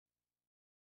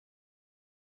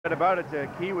About it,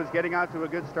 Key was getting out to a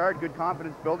good start, good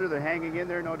confidence builder. They're hanging in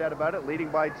there, no doubt about it, leading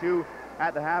by 2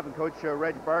 at the half, and Coach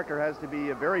Reg Barker has to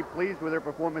be very pleased with their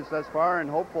performance thus far and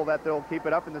hopeful that they'll keep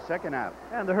it up in the second half.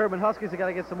 And the Herdman Huskies have got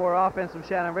to get some more offense from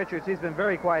Shannon Richards. He's been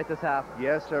very quiet this half.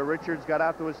 Yes, Richards got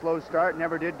off to a slow start,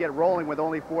 never did get rolling with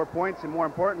only 4 points, and more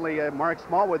importantly, Mark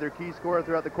Smallwood, their key scorer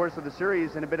throughout the course of the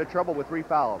series, in a bit of trouble with 3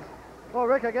 fouls. Well,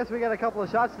 Rick, I guess we got a couple of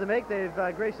shots to make. They've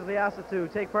graciously asked us to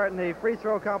take part in the free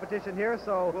throw competition here,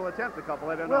 so... We'll attempt a couple.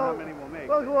 I don't know how many we'll make.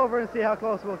 We'll go over and see how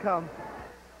close we'll come.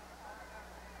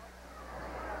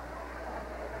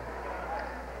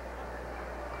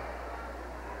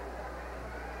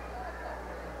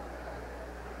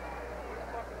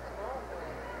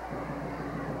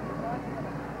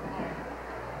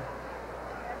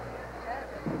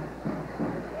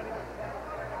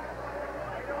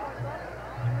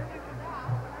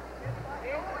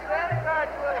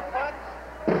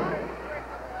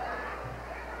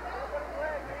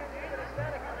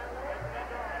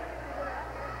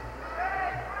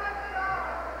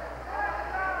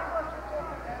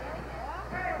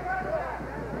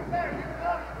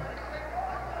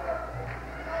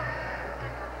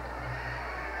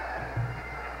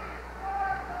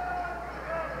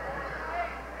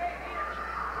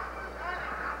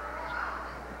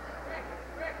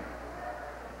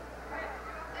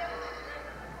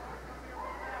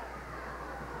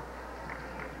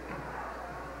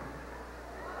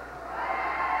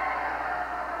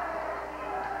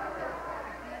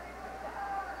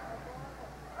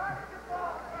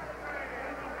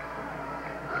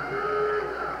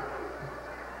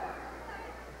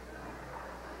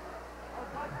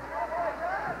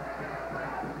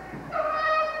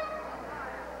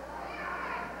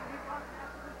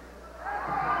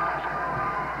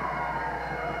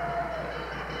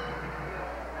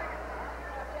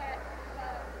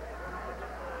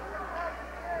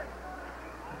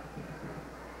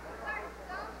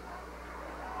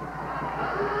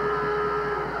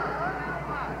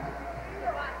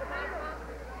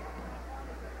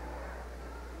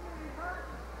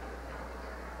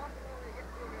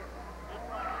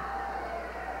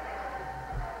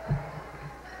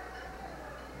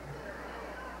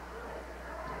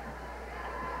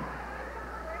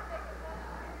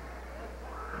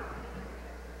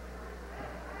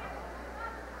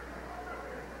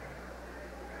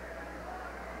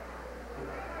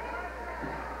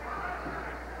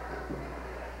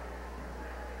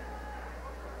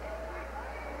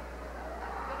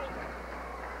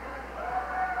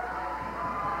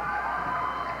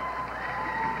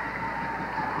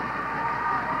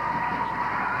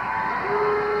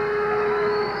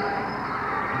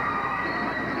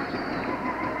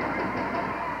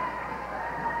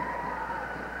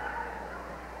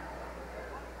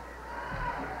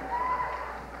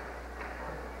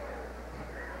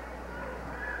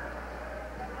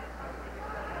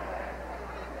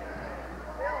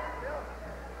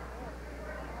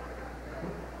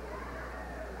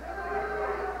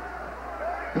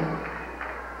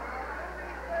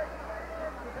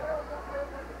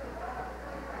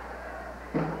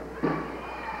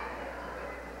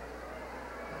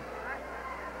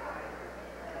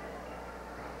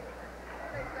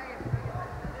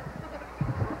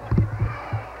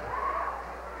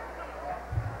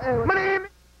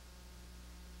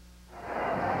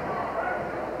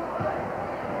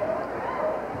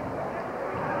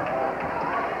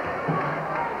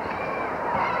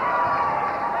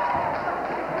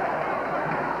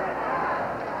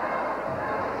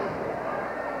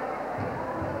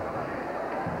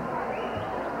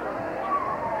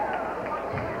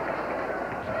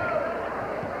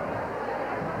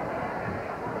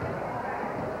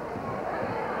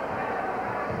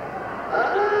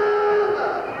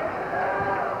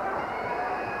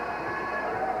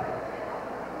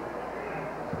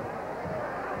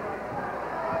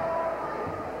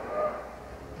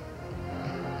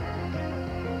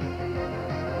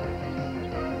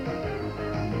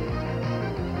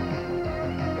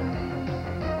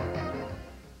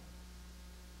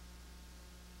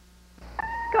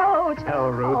 Coach. Hello,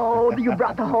 Ruth. Oh, you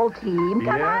brought the whole team.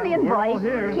 Come Yeah, on in, we're all boys.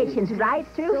 here. Kitchen's right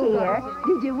through here.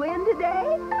 Did you win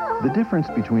today? The difference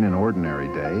between an ordinary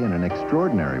day and an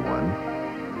extraordinary one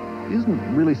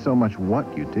isn't really so much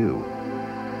what you do,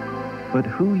 but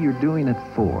who you're doing it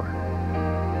for.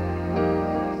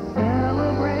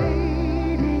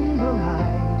 Celebrating the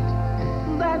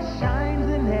light that shines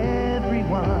in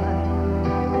everyone.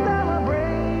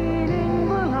 Celebrating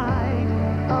the light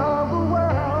of the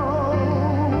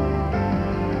world.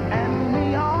 And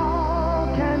we all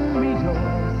can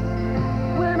rejoice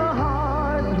when a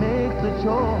heart makes the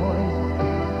choice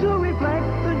to reflect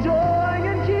the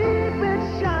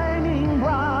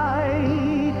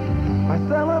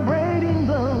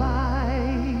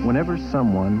Whenever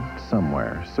someone,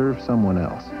 somewhere, serves someone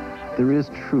else, there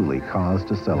is truly cause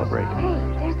to celebrate.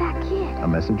 Hey, there's that kid. A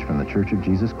message from the Church of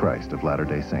Jesus Christ of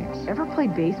Latter-day Saints. Ever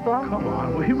played baseball? Come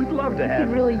on, we would love to have Could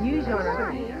you. really use your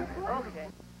service.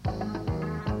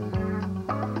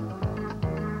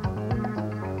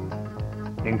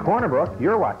 In Corner Brook,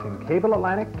 you're watching Cable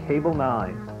Atlantic Cable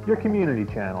 9, your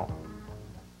community channel.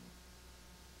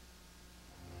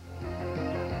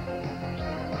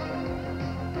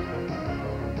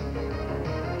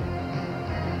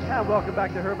 And welcome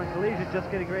back to Herdman Collegiate.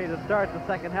 Just getting ready to start the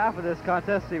second half of this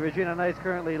contest. The Regina Knights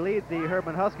currently lead the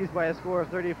Herdman Huskies by a score of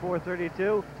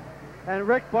 34-32. And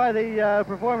Rick, by the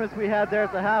performance we had there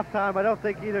at the halftime, I don't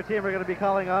think either team are going to be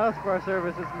calling on us for our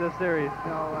services in this series.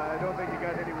 No, I don't think you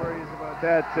got any worries about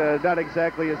that. Not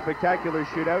exactly a spectacular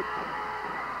shootout,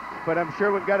 but I'm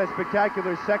sure we've got a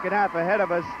spectacular second half ahead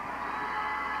of us.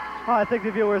 Oh, I think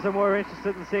the viewers are more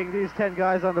interested in seeing these 10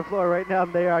 guys on the floor right now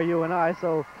than they are you and I,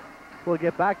 so we'll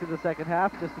get back to the second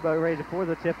half, just about ready for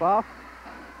the tip-off.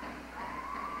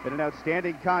 Been an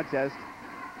outstanding contest.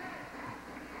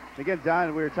 Again,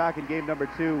 Don, we were talking game number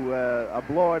 2. A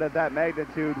blowout of that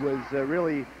magnitude was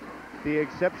really the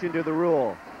exception to the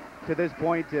rule. To this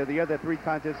point, the other 3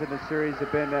 contests in the series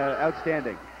have been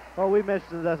outstanding. Well, we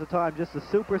mentioned it at the time, just a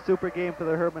super game for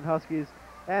the Herdman Huskies.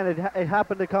 And it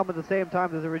happened to come at the same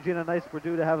time as the Regina Knights were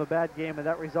due to have a bad game, and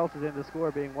that resulted in the score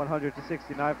being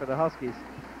 100-69 for the Huskies.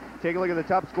 Take a look at the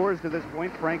top scorers to this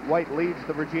point. Frank White leads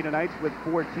the Regina Knights with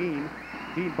 14.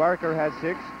 Dean Barker has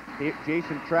 6.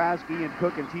 Jason Trask, Ian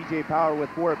Cook, and TJ Power with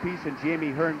 4 apiece, and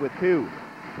Jamie Hearn with 2.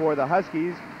 For the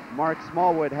Huskies, Mark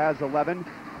Smallwood has 11.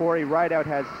 Corey Rideout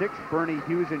has 6. Bernie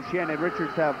Hughes and Shannon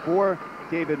Richards have 4.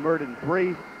 David Murden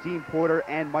 3. Dean Porter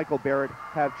and Michael Barrett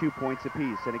have 2 points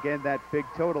apiece. And again, that big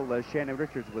total, Shannon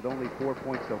Richards with only 4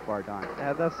 points so far, Don.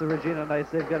 And that's the Regina Knights.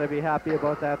 They've got to be happy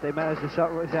about that. They managed to shut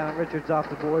Shannon Richards off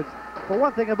the boards. But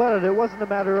one thing about it, it wasn't a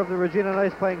matter of the Regina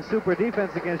Knights playing super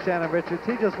defense against Shannon Richards.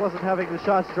 He just wasn't having the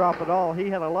shots drop at all. He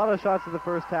had a lot of shots in the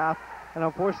first half, and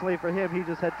unfortunately for him, he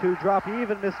just had 2 drop. He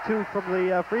even missed 2 from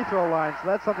the free throw line, so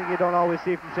that's something you don't always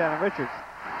see from Shannon Richards.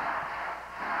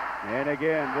 And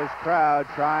again, this crowd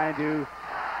trying to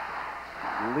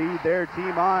lead their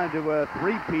team on to a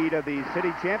three-peat of the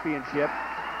city championship.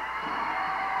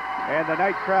 And the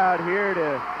Knight crowd here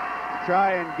to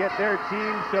try and get their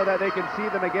team so that they can see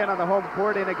them again on the home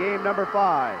court in a game number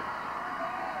 5.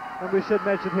 And we should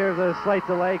mention here the slight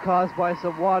delay caused by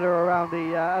some water around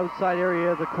the outside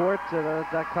area of the court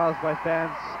that caused by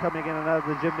fans coming in and out of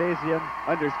the gymnasium.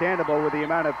 Understandable with the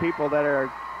amount of people that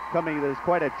are coming. There's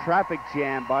quite a traffic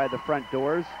jam by the front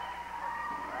doors.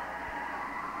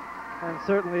 And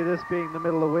certainly this being the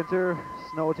middle of winter,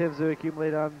 snow tends to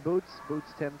accumulate on boots.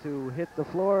 Boots tend to hit the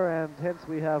floor, and hence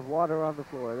we have water on the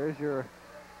floor. There's your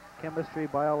chemistry,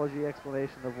 biology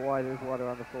explanation of why there's water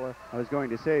on the floor. I was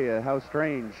going to say, how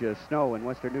strange snow in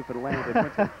western Newfoundland in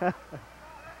winter.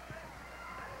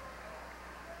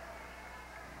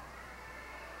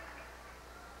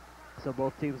 So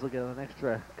both teams will get an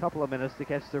extra couple of minutes to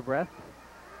catch their breath.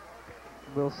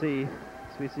 We'll see.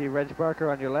 So we see Reg Barker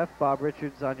on your left, Bob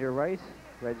Richards on your right.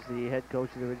 Reg, the head coach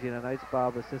of the Regina Knights,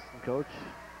 Bob, assistant coach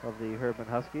of the Herdman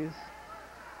Huskies.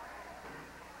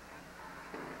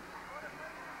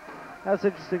 That's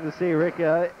interesting to see, Rick.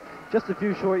 Just a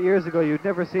few short years ago, you'd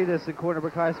never see this in Corner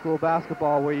Brook High School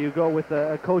basketball, where you go with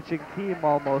a coaching team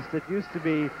almost. It used to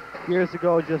be, years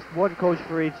ago, just one coach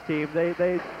for each team.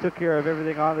 They took care of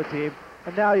everything on the team.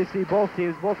 And now you see both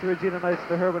teams, both the Regina Knights and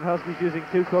the Herdman Huskies, using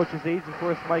 2 coaches each. Of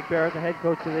course, Mike Barrett, the head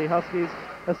coach of the Huskies,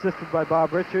 assisted by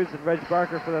Bob Richards, and Reg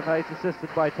Barker for the Knights,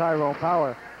 assisted by Tyrone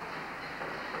Power.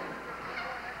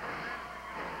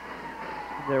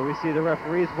 And there we see the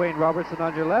referees, Wayne Robertson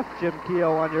on your left, Jim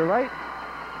Keogh on your right.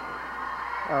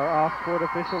 Our off-court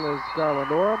official is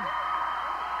Garland Orem.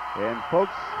 And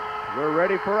folks, we're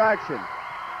ready for action.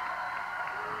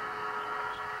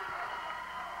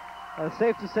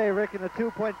 Safe to say, Rick, in a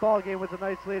 2-point ball game with the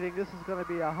Knights leading, this is going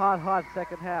to be a hot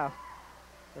second half.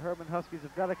 The Herdman Huskies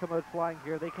have got to come out flying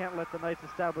here. They can't let the Knights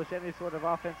establish any sort of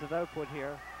offensive output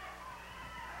here.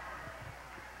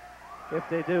 If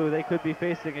they do, they could be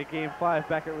facing a Game 5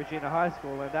 back at Regina High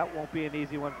School, and that won't be an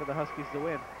easy one for the Huskies to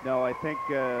win. No, I think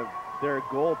their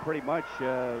goal pretty much,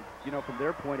 from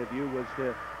their point of view, was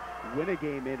to win a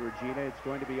game in Regina. It's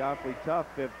going to be awfully tough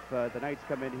if the Knights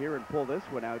come in here and pull this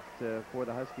one out for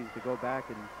the Huskies to go back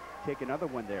and take another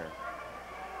one there.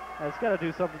 It's got to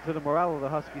do something to the morale of the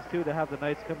Huskies, too, to have the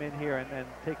Knights come in here and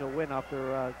take a win off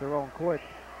their own court.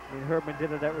 I mean, Herdman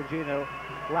did it at Regina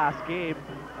last game,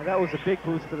 and that was a big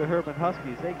boost for the Herdman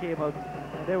Huskies. They came out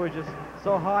and they were just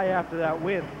so high after that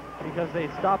win because they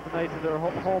stopped the Knights in their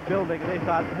home building, and they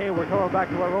thought, hey, we're coming back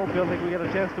to our home building, we get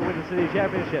a chance to win the city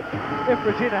championship. If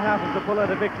Regina happens to pull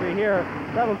out a victory here,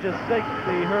 that'll just sink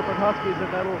the Herdman Huskies, and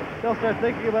they'll start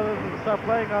thinking about it and start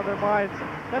playing on their minds.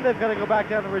 Then they've got to go back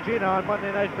down to Regina on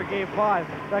Monday night for Game 5.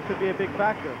 That could be a big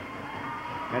factor.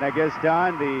 And I guess,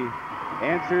 Don, the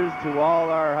answers to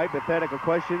all our hypothetical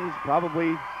questions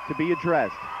probably to be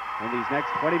addressed in these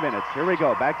next 20 minutes. Here we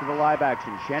go, back to the live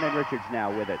action. Shannon Richards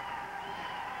now with it.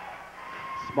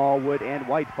 Smallwood and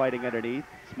White fighting underneath.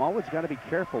 Smallwood's got to be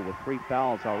careful with 3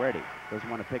 fouls already. Doesn't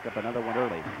want to pick up another one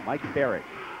early. Mike Barrett.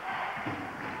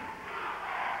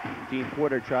 Dean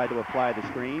Porter tried to apply the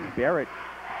screen. Barrett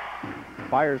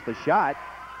fires the shot.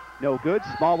 No good.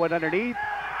 Smallwood underneath.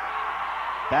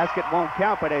 Basket won't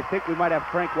count, but I think we might have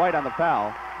Frank White on the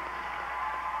foul.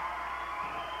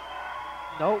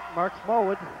 No, Mark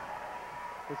Smallwood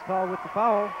is called with the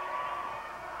foul.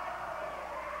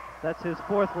 That's his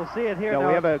 4th. We'll see it here. No, now.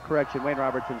 we have a correction. Wayne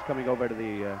Robertson's coming over to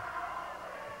the...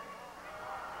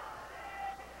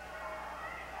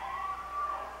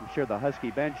 I'm sure the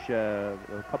Husky bench,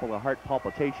 a couple of heart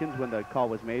palpitations when the call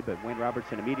was made, but Wayne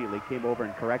Robertson immediately came over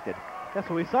and corrected. That's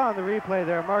what we saw in the replay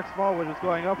there. Mark Smallwood was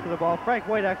going up for the ball. Frank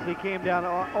White actually came down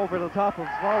over the top of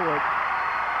Smallwood.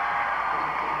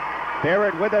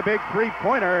 Barrett with a big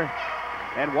 3-pointer.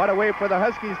 And what a way for the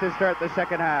Huskies to start the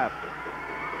second half.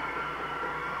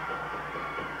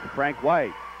 Frank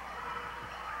White.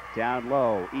 Down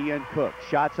low. Ian Cook.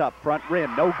 Shots up. Front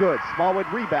rim. No good. Smallwood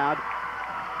rebound.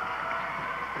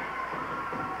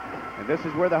 And this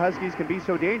is where the Huskies can be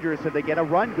so dangerous if they get a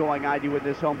run going on you in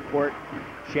this home court.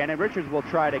 Shannon Richards will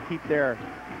try to keep their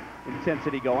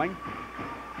intensity going.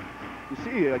 You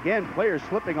see, again, players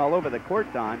slipping all over the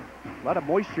court, Don. A lot of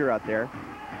moisture out there.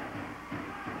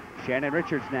 Shannon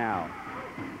Richards now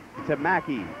to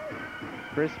Mackey.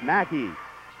 Chris Mackey.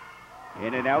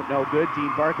 In and out, no good.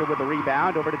 Dean Barker with the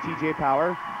rebound. Over to TJ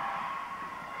Power.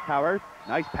 Power,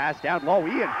 nice pass down low.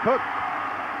 Ian Cook.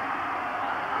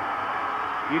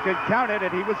 You can count it,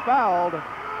 and he was fouled.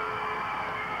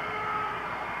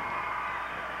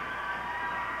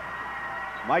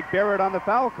 Mike Barrett on the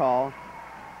foul call.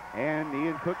 And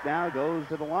Ian Cook now goes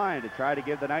to the line to try to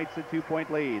give the Knights a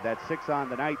 2-point lead. That's 6 on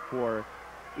the night for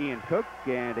Ian Cook.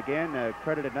 And again,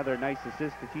 credit another nice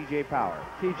assist to TJ Power.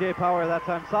 TJ Power that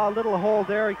time saw a little hole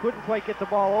there. He couldn't quite get the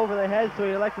ball over the head, so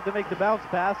he elected to make the bounce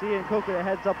pass. Ian Cook with a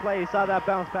heads-up play. He saw that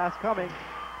bounce pass coming,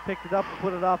 picked it up and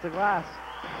put it off the glass.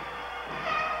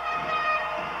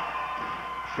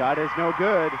 Shot is no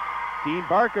good. Dean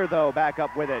Barker, though, back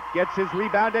up with it. Gets his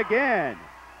rebound again.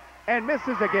 And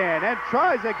misses again. And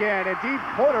tries again. And Dean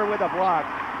Porter with a block.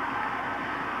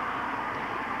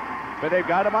 But they've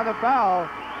got him on the foul.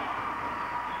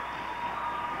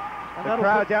 And the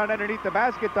crowd down underneath the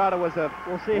basket thought it was a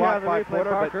we'll see block how the by replay.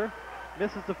 Porter, Barker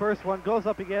misses the first one. Goes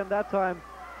up again. That time,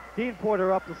 Dean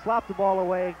Porter up to slap the ball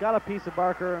away. Got a piece of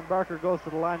Barker, and Barker goes to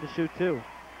the line to shoot 2.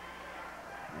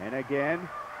 And again,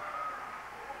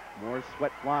 more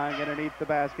sweat flying underneath the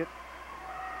basket.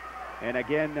 And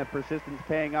again, persistence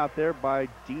paying off there by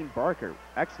Dean Barker.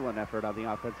 Excellent effort on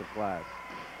the offensive glass.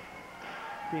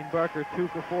 Dean Barker 2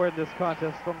 for 4 in this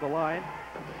contest from the line.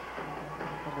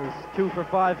 And was 2 for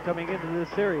 5 coming into this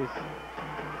series.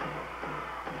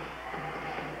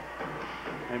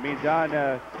 I mean, Don,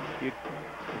 you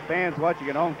fans watching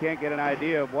at home can't get an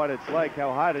idea of what it's like,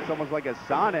 how hot. It's almost like a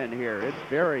sauna in here. It's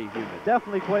very humid.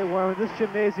 Definitely quite warm. This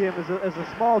gymnasium is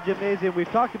a small gymnasium. We've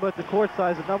talked about the court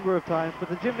size a number of times, but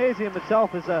the gymnasium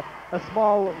itself is a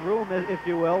small room, if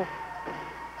you will.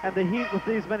 And the heat with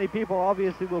these many people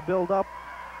obviously will build up.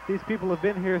 These people have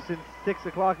been here since 6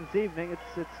 o'clock this evening.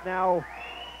 It's now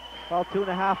about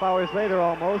 2.5 hours later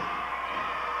almost.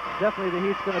 Definitely the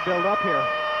heat's going to build up here.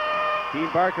 Dean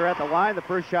Barker at the line. The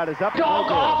first shot is up. Don't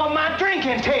go off of my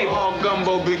drinking table. Oh,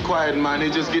 Gumbo, be quiet, man.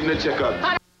 He's just getting a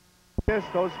checkup.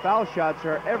 Those foul shots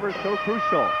are ever so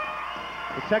crucial.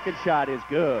 The second shot is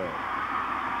good.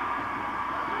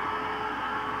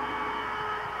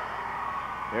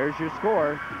 There's your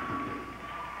score.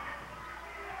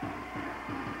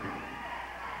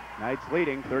 Knights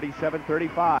leading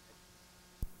 37-35.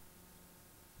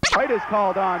 White is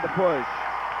called on to push.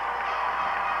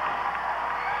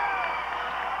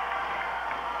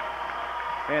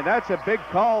 And that's a big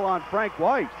call on Frank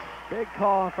White. Big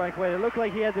call on Frank White. It looked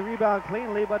like he had the rebound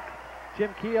cleanly, but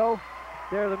Jim Keogh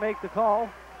there to make the call.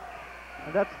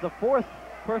 And that's the 4th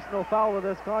personal foul of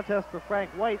this contest for Frank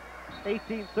White.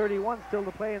 18:31 still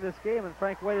to play in this game, and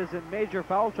Frank White is in major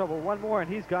foul trouble. One more,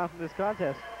 and he's gone from this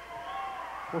contest.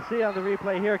 We'll see on the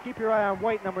replay here. Keep your eye on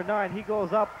White, number 9. He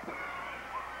goes up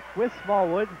with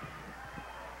Smallwood.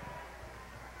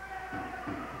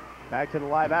 Back to the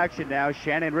live action now.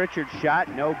 Shannon Richards' shot,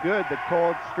 no good. The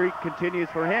cold streak continues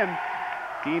for him.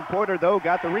 Dean Porter, though,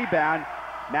 got the rebound.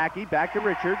 Mackey back to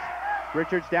Richards.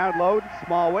 Richards down low,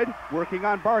 Smallwood working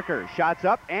on Barker. Shots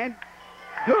up and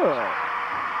good.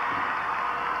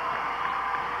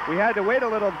 We had to wait a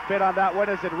little bit on that one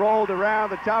as it rolled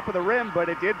around the top of the rim, but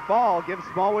it did fall. Gives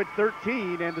Smallwood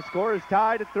 13, and the score is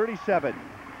tied at 37.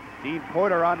 Dean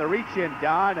Porter on the reach-in,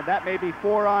 Don, and that may be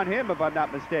 4 on him, if I'm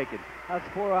not mistaken. That's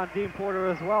 4 on Dean Porter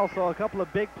as well, so a couple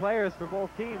of big players for both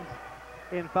teams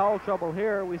in foul trouble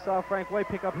here. We saw Frank White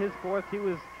pick up his 4th. He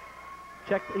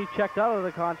checked out of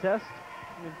the contest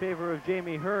in favor of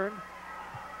Jamie Hearn,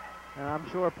 and I'm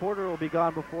sure Porter will be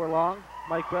gone before long.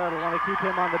 Mike Barrett will want to keep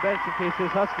him on the bench in case his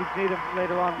Huskies need him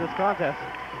later on in this contest.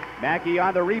 Mackey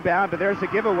on the rebound, but there's a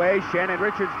giveaway. Shannon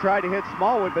Richards tried to hit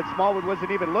Smallwood, but Smallwood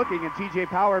wasn't even looking, and TJ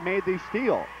Power made the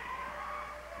steal.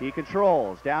 He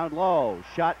controls, down low,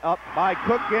 shot up by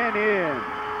Cook and in.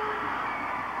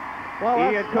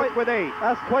 Well, Ian Cook with 8.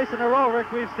 That's twice in a row,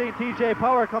 Rick. We've seen TJ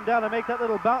Power come down and make that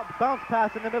little bounce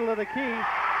pass in the middle of the key.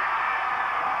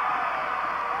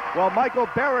 Well, Michael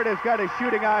Barrett has got his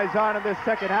shooting eyes on in this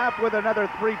second half with another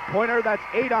 3-pointer. That's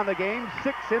 8 on the game,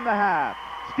 6 in the half.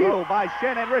 Steal by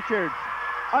Shannon Richards.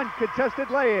 Uncontested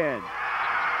lay-in.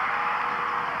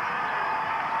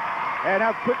 And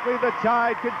how quickly the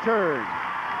tide could turn.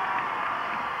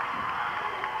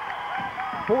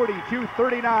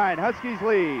 42-39, Huskies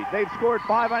lead. They've scored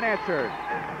 5 unanswered.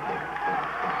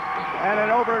 And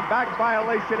an over and back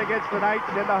violation against the Knights,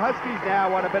 and the Huskies now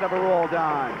on a bit of a roll,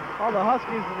 Don. Well, the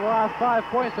Huskies in the last 5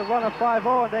 points have run a 5-0,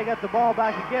 and they get the ball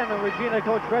back again. And Regina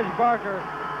coach Reg Barker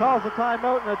calls a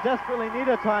timeout, and they desperately need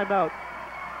a timeout.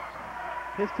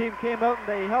 His team came out and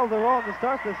they held their own to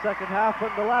start this second half, but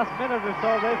in the last minute or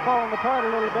so, they've fallen apart a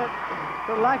little bit,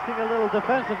 relaxing a little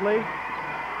defensively.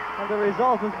 And the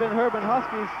result has been Herdman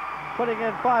Huskies putting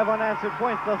in 5 unanswered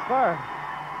points thus far.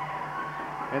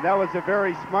 And that was a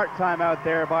very smart timeout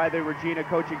there by the Regina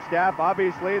coaching staff.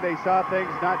 Obviously, they saw things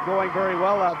not going very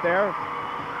well out there.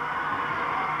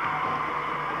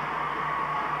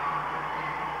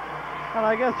 And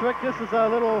I guess, Rick, this is a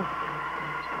little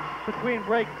between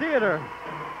break theater.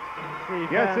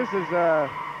 Yes, this is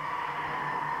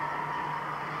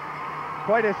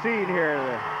quite a scene here.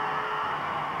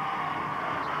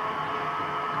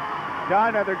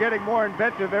 Donna, they're getting more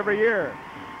inventive every year.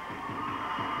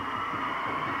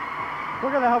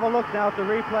 We're going to have a look now at the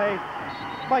replay.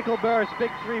 Michael Barrett's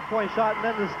big 3-point shot, and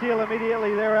then the steal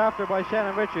immediately thereafter by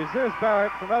Shannon Richards. There's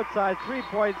Barrett from outside, 3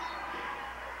 points.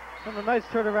 And a nice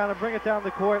turnaround and bring it down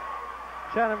the court.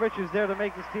 Shannon Richards there to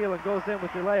make the steal and goes in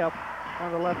with the layup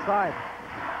on the left side.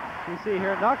 You see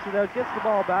here, knocks it out, gets the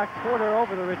ball back. Porter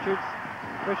over to Richards.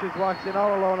 Richards walks in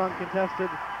all alone, uncontested.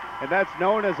 And that's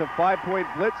known as a 5-point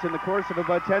blitz in the course of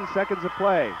about 10 seconds of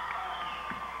play.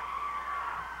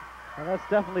 And that's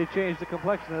definitely changed the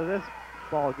complexion of this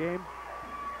ball game.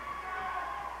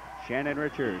 Shannon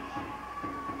Richards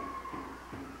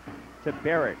to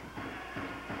Barrett.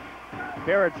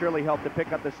 Barrett's really helped to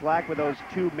pick up the slack with those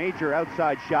 2 major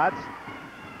outside shots.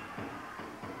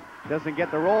 Doesn't get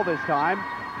the roll this time.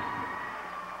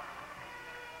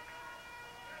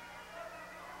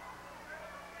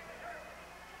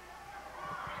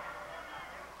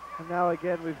 And now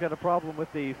again, we've got a problem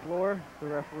with the floor. The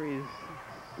referees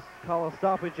call a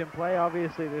stoppage in play.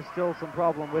 Obviously, there's still some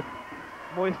problem with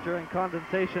moisture and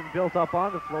condensation built up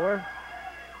on the floor.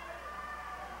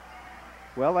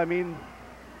 Well, I mean,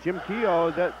 Jim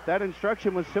Keogh, that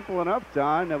instruction was simple enough,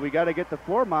 Don. We got to get the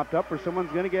floor mopped up or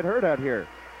someone's going to get hurt out here.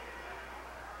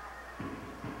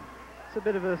 It's a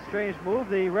bit of a strange move.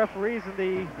 The referees and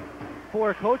the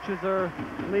 4 coaches are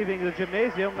leaving the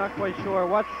gymnasium. Not quite sure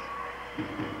what's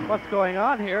going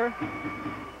on here.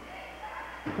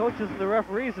 The coaches and the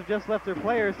referees have just left their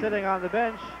players sitting on the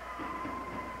bench.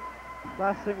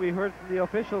 Last thing we heard from the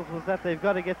officials was that they've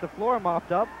got to get the floor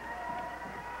mopped up.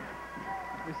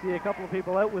 We see a couple of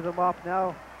people out with a mop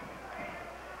now.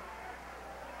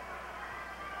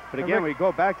 But again, we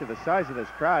go back to the size of this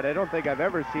crowd. I don't think I've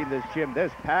ever seen this gym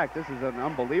this packed. This is an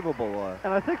unbelievable...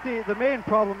 And I think the main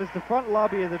problem is the front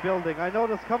lobby of the building. I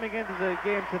noticed coming into the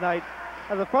game tonight,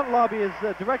 the front lobby is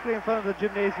directly in front of the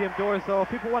gymnasium door, so if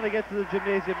people want to get to the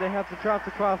gymnasium, they have to trounce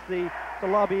across the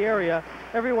lobby area.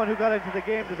 Everyone who got into the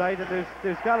game tonight, and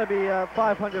there's got to be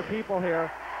 500 people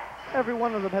here, every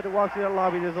one of them had to walk through that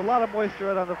lobby. There's a lot of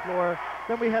moisture out on the floor.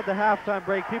 Then we had the halftime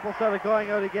break. People started going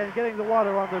out again, getting the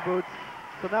water on their boots.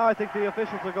 So now I think the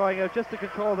officials are going out just to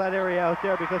control that area out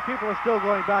there, because people are still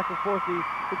going back and forth the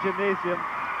gymnasium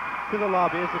to the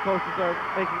lobby as the coaches are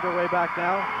making their way back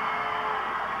now.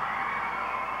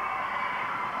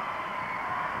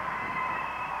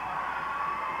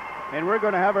 And we're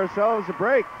going to have ourselves a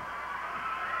break.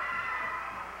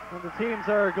 And the teams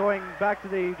are going back to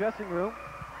the dressing room.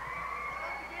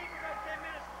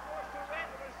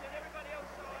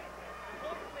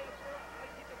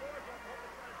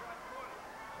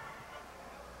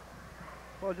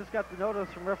 Well, just got the notice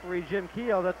from referee Jim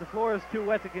Keogh that the floor is too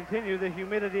wet to continue. The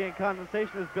humidity and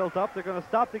condensation is built up. They're going to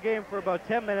stop the game for about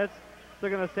 10 minutes.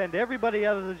 They're going to send everybody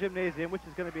out of the gymnasium, which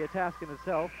is going to be a task in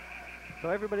itself. So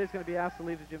everybody's going to be asked to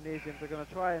leave the gymnasium. They're going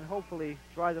to try and hopefully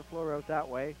dry the floor out that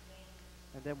way,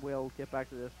 and then we'll get back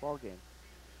to this ball game.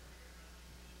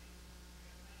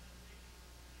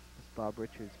 It's Bob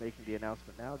Richards making the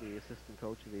announcement now, the assistant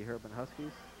coach of the Herdman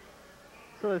Huskies.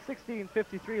 So there's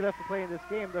 16:53 left to play in this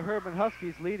game. The Herdman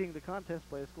Huskies leading the contest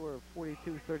by a score of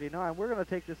 42-39. We're going to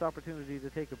take this opportunity to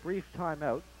take a brief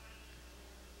timeout,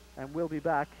 and we'll be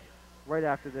back right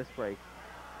after this break.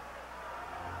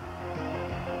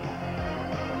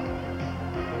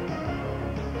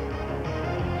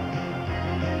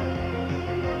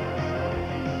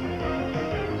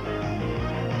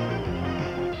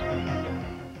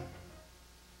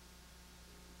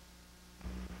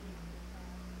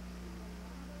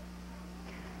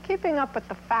 Keeping up with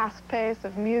the fast pace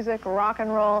of music, rock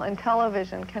and roll, and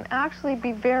television can actually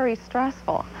be very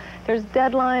stressful. There's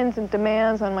deadlines and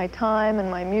demands on my time and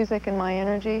my music and my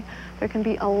energy. There can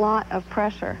be a lot of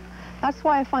pressure. That's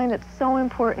why I find it so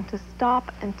important to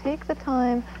stop and take the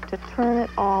time to turn it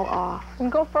all off.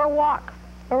 And go for a walk,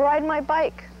 or ride my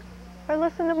bike, or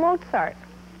listen to Mozart.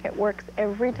 It works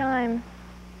every time.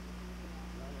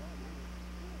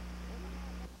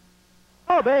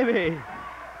 Oh, baby!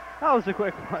 That was a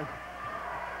quick one.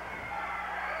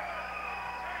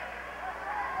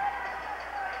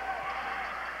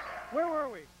 Where were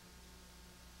we?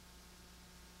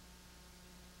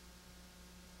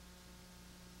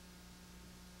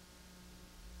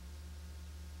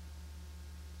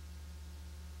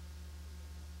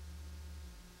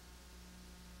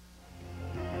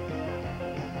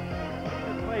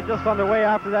 Play just underway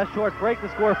after that short break. The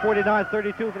score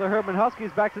 49-32 for the Herdman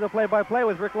Huskies. Back to the play-by-play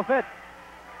with Rick LaFitte.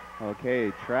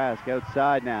 Okay, Trask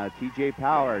outside now. TJ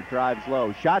Power drives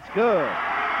low. Shot's good.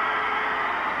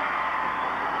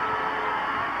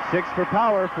 6 for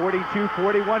Power.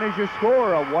 42-41 is your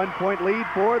score. A 1-point lead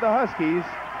for the Huskies.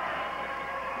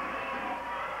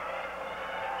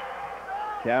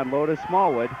 Down low to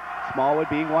Smallwood. Smallwood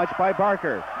being watched by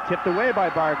Barker. Tipped away by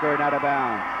Barker and out of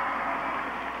bounds.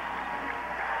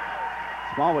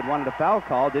 Smallwood wanted a foul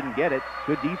call, didn't get it.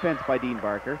 Good defense by Dean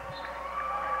Barker.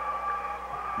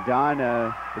 Don,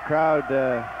 the crowd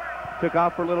took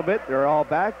off for a little bit. They're all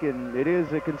back, and it is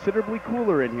considerably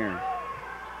cooler in here.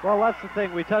 Well, that's the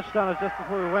thing. We touched on it just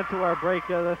before we went to our break.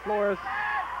 The floors,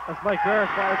 as Mike Barrett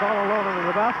fires all alone under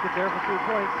the basket there for 3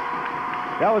 points.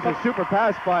 That was a super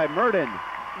pass by Murden.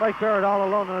 Mike Barrett all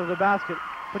alone under the basket.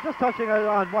 But just touching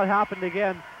on what happened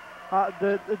again,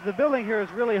 the building here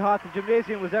is really hot. The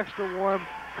gymnasium was extra warm.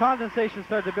 Condensation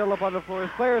started to build up on the floors.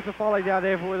 Players are falling down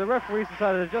everywhere. The referees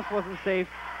decided it just wasn't safe.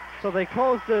 So they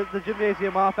closed the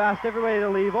gymnasium off, asked everybody to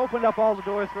leave, opened up all the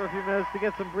doors for a few minutes to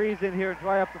get some breeze in here and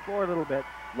dry up the floor a little bit.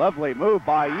 Lovely move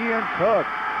by Ian Cook.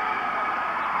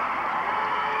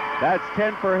 That's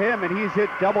 10 for him, and he's hit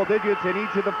double digits in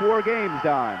each of the 4 games,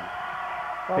 Don.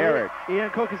 Well, Barrett. Ian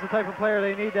Cook is the type of player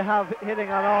they need to have hitting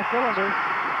on all cylinders.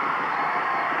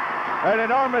 An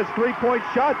enormous 3-point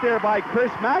shot there by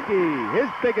Chris Mackey, his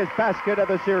biggest basket of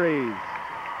the series.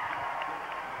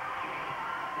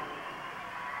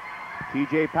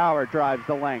 TJ Power drives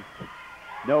the length.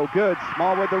 No good.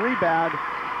 Smallwood the rebound.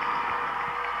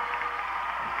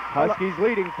 Huskies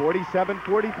leading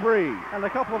 47-43. And a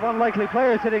couple of unlikely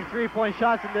players hitting 3-point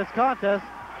shots in this contest.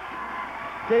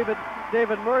 David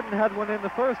Murden had one in the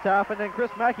first half, and then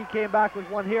Chris Mackey came back with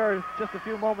one here just a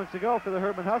few moments ago for the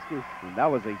Herdman Huskies. And that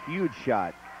was a huge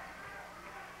shot.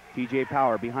 TJ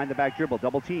Power behind the back dribble,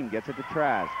 double team, gets it to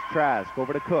Trask. Trask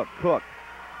over to Cook. Cook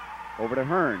over to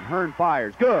Hearn. Hearn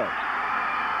fires. Good.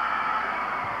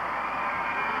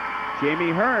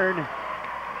 Jamie Hearn.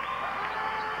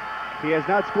 He has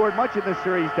not scored much in this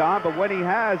series, Don, but when he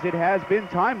has, it has been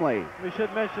timely. We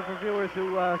should mention for viewers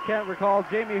who can't recall,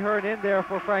 Jamie Hearn in there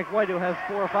for Frank White, who has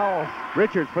 4 fouls.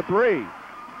 Richards for 3.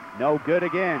 No good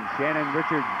again. Shannon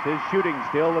Richards, his shooting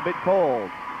still a bit cold.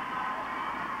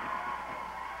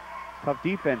 Tough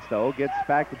defense, though. Gets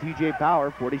back to TJ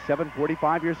Power.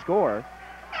 47-45 your score.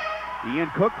 Ian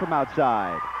Cook from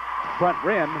outside. front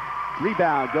rim.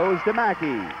 Rebound goes to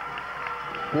Mackey.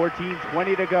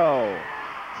 14:20 to go.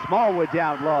 Smallwood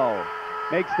down low.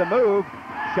 Makes the move.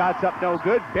 Shots up no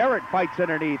good. Barrett fights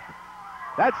underneath.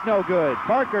 That's no good.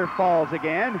 Barker falls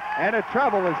again, and a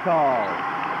travel is called.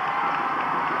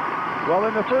 Well,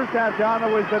 in the first half, Don,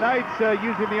 it was the Knights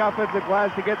using the offensive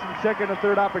glass to get some second and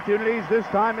third opportunities. This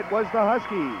time it was the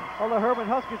Huskies. Well, the Herdman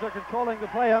Huskies are controlling the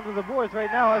play under the boards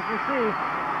right now. As we see,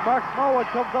 Mark Smallwood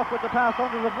comes up with the pass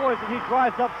under the boards, and he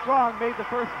drives up strong, made the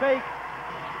first fake.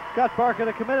 Got Barker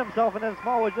to commit himself, and then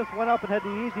Smallwood just went up and had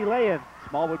the easy lay-in.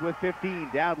 Smallwood with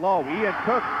 15, down low. Ian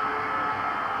Cook.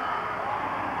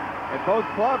 And both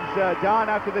clubs, Don,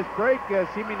 after this break,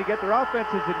 seeming to get their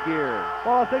offenses in gear.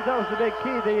 Well, I think that was the big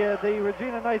key. The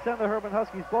Regina Knights and the Herdman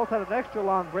Huskies both had an extra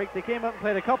long break. They came up and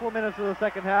played a couple of minutes of the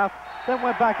second half, then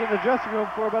went back in the dressing room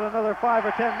for about another 5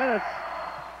 or 10 minutes.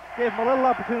 Gave them a little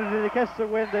opportunity to catch the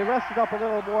wind. They rested up a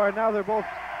little more, and now they're both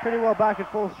pretty well back at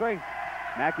full strength.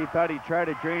 Mackey thought he'd try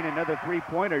to drain another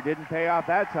three-pointer. Didn't pay off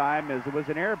that time as it was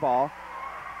an air ball.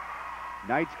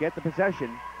 Knights get the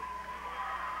possession.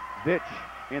 Vitch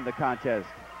in the contest.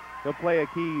 He'll play a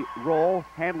key role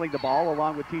handling the ball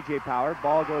along with TJ Power.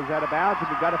 Ball goes out of bounds, and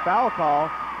we've got a foul call.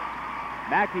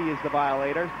 Mackey is the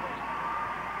violator.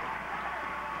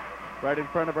 Right in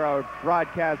front of our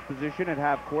broadcast position at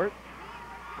half court.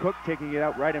 Cook taking it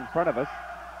out right in front of us.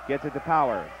 Gets it to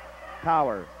Power.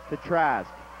 Power to Trask.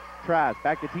 Trask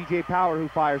back to TJ Power, who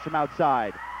fires from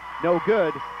outside. No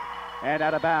good. And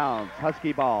out of bounds.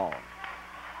 Husky ball.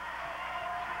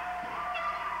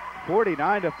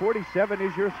 49-47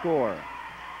 is your score.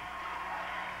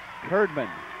 Herdman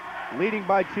leading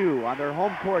by 2 on their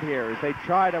home court here as they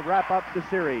try to wrap up the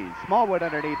series. Smallwood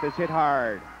underneath is hit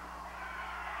hard.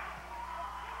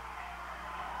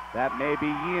 That may be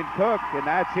Ian Cook, and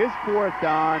that's his 4th,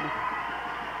 Don.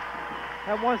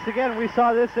 And once again, we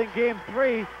saw this in Game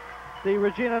 3. The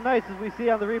Regina Knights, as we see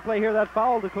on the replay here, that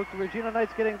foul to Cook. The Regina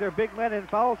Knights getting their big men in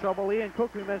foul trouble. Ian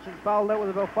Cook, we mentioned, fouled out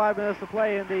with about 5 minutes to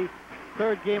play in the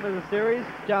 3rd game of the series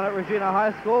down at Regina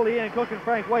High School. Ian Cook and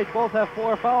Frank White both have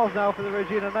 4 fouls now for the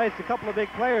Regina Knights. A couple of big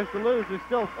players to lose. There's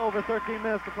still over 13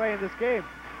 minutes to play in this game.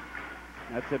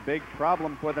 That's a big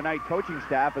problem for the Knight coaching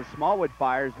staff as Smallwood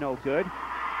fires no good.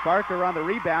 Barker on the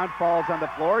rebound, falls on the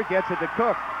floor, gets it to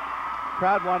Cook.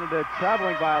 Crowd wanted a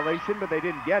traveling violation, but they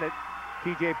didn't get it.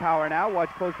 TJ Power now,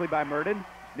 watched closely by Murden.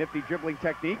 Nifty dribbling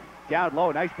technique. Down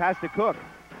low, nice pass to Cook.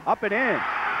 Up and in.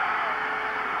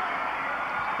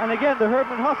 And again, the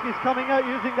Herdman Huskies coming out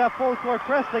using that full court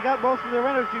press. They got most of their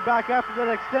energy back after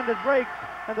that extended break,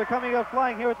 and they're coming out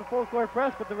flying here with the full court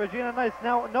press, but the Regina Knights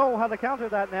now know how to counter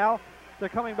that now. They're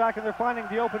coming back and they're finding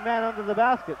the open man under the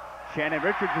basket. Shannon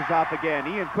Richards is off again.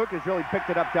 Ian Cook has really picked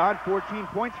it up, Don. 14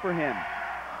 points for him.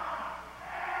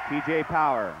 TJ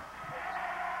Power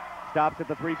stops at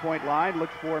the three-point line,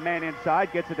 looks for a man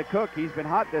inside, gets it to Cook. He's been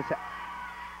hot this.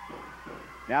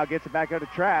 Now gets it back out to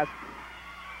Trask.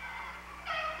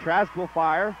 Trask will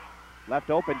fire. Left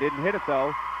open, didn't hit it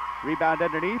though. Rebound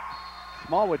underneath.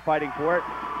 Smallwood fighting for it.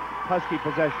 Husky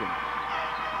possession.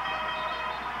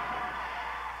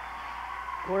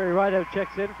 Corey Rideout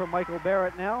checks in for Michael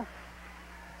Barrett now.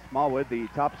 Smallwood, the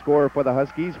top scorer for the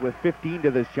Huskies with 15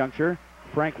 to this juncture.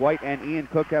 Frank White and Ian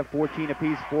Cook have 14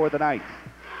 apiece for the Knights.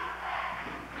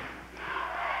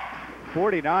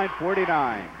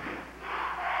 49-49.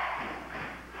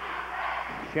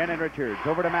 Shannon Richards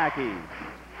over to Mackey.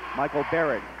 Michael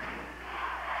Barrett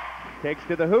takes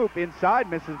to the hoop. Inside,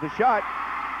 misses the shot.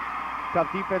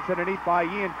 Tough defense underneath by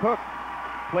Ian Cook.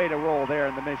 Played a role there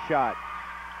in the missed shot.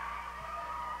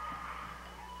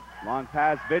 Long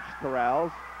pass, Vitch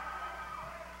corrals.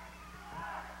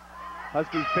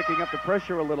 Huskies picking up the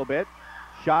pressure a little bit.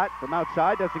 Shot from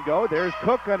outside, doesn't go. There's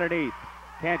Cook underneath.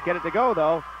 Can't get it to go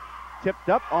though. Tipped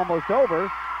up, almost over.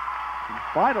 And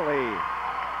finally,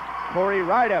 Corey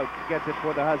Rideout gets it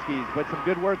for the Huskies, but some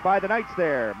good work by the Knights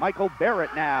there. Michael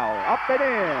Barrett now, up and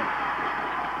in.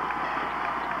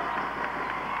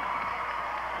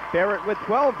 Barrett with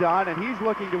 12, Don, and he's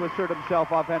looking to assert himself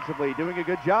offensively, doing a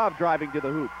good job driving to the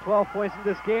hoop. 12 points in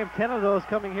this game, 10 of those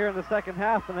coming here in the second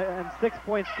half, and 6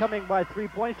 points coming by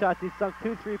three-point shots. He's sunk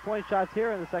 2 3-point shots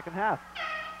here in the second half.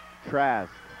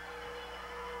 Trask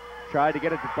tried to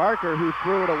get it to Barker, who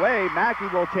threw it away. Mackey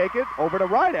will take it over to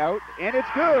Rideout, and it's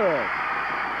good.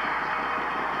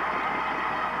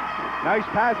 Nice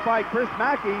pass by Chris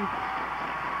Mackey.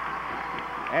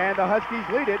 And the Huskies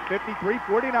lead it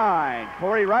 53-49.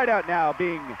 Corey Rideout now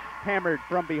being hammered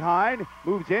from behind.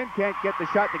 Moves in, can't get the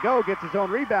shot to go. Gets his own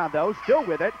rebound though, still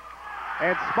with it.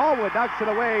 And Smallwood knocks it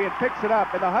away and picks it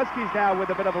up. And the Huskies now with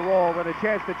a bit of a roll and a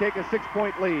chance to take a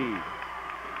 6-point lead.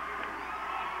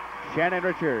 Shannon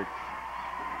Richards.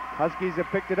 Huskies have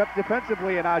picked it up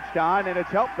defensively and notched on, and it's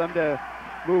helped them to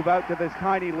move out to this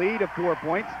tiny lead of 4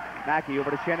 points. Mackey over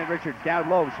to Shannon Richards, down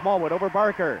low. Smallwood over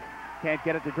Barker. Can't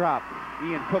get it to drop.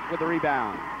 Ian Cook with the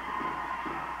rebound.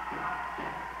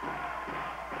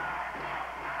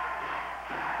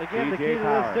 Again, the key to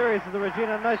this series is the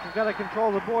Regina Knights have got to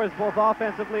control the boards both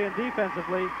offensively and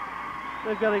defensively.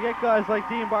 They've got to get guys like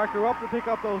Dean Barker up to pick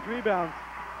up those rebounds.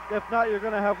 If not, you're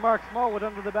going to have Mark Smallwood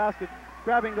under the basket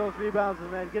grabbing those rebounds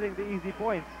and then getting the easy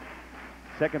points.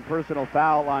 Second personal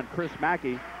foul on Chris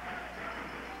Mackey.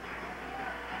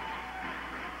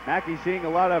 Mackey seeing a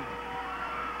lot of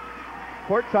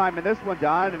court time in this one,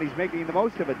 Don, and he's making the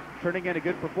most of it, turning in a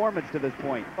good performance to this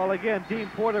point. Well, again, Dean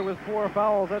Porter with 4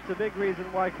 fouls. That's a big reason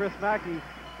why Chris Mackey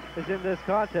is in this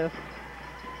contest.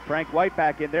 Frank White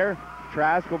back in there.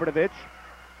 Trask over to Vitch.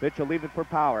 Vitch will leave it for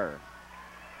Power.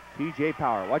 TJ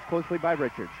Power, watched closely by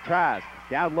Richards. Trask,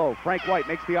 down low. Frank White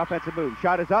makes the offensive move.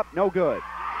 Shot is up, no good.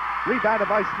 Rebounded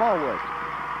by Smallwood.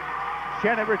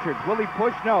 Shannon Richards, will he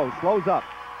push? No, slows up.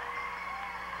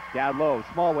 Down low,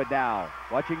 Smallwood now.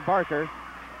 Watching Barker.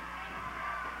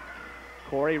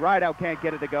 Corey Rideout can't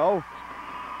get it to go.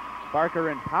 Barker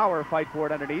and Power fight for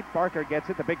it underneath. Barker gets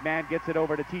it, the big man gets it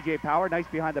over to TJ Power. Nice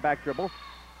behind the back dribble.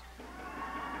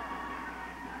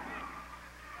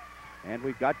 And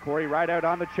we've got Corey Rideout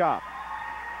on the chop.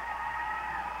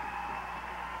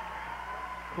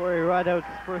 Corey Rideout's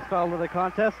first foul of the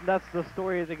contest, and that's the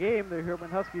story of the game. The Herdman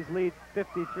Huskies lead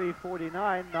 53-49,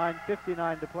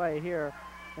 9:59 to play here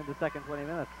in the second 20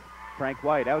 minutes. Frank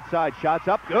White outside, shots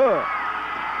up, good.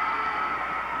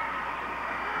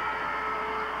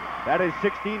 That is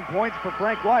 16 points for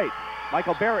Frank White.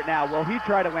 Michael Barrett now, will he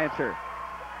try to answer?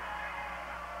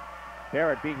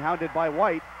 Barrett being hounded by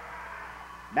White.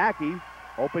 Mackey,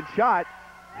 open shot.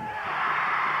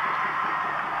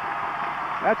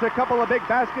 That's a couple of big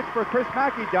baskets for Chris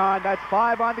Mackey, Don. That's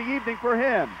 5 on the evening for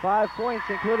him. 5 points,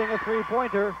 including a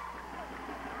 3-pointer.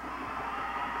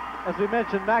 As we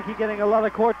mentioned, Mackey getting a lot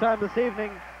of court time this evening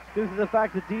due to the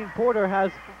fact that Dean Porter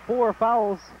has 4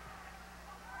 fouls.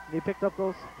 And he picked up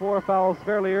those 4 fouls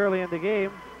fairly early in the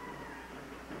game.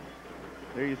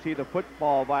 There you see the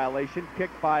football violation,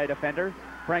 kicked by a defender.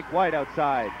 Frank White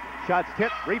outside. Shots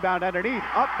tipped, rebound underneath,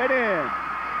 up and in.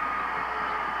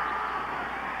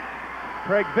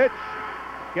 Craig Vitch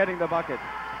getting the bucket.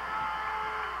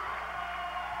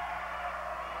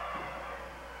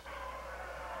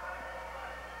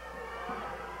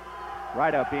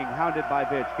 Rideout being hounded by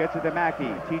Vitch, gets it to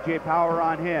Mackey. TJ Power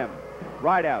on him.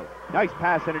 Rideout, nice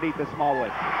pass underneath to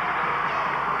Smallwood.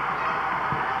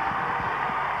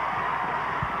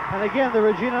 And again, the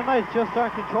Regina Knights just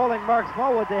aren't controlling Mark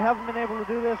Smallwood. They haven't been able to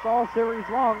do this all series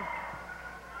long.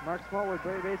 Mark Smallwood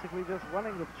very basically just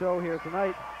running the show here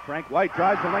tonight. Frank White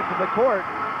drives the length of the court.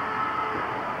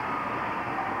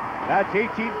 That's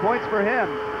 18 points for him.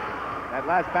 That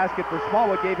last basket for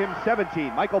Smallwood gave him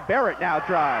 17. Michael Barrett now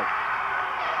drives.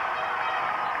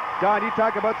 Don, you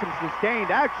talk about some sustained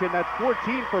action. That's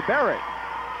 14 for Barrett.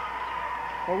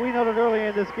 Well, we noted earlier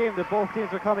in this game that both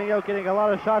teams are coming out getting a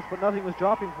lot of shots, but nothing was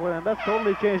dropping for them. That's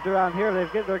totally changed around here.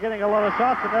 They're getting a lot of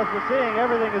shots, and as we're seeing,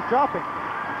 everything is dropping.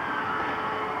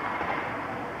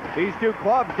 These two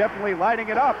clubs definitely lighting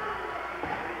it up.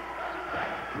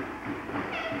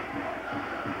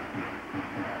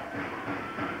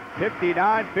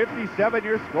 (59-57)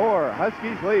 your score.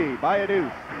 Huskies lead by a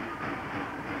deuce.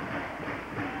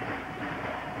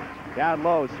 Down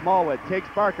low, Smallwood takes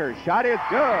Barker. Shot is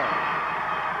good.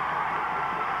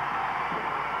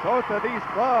 Both of these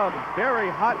clubs very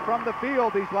hot from the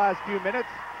field these last few minutes.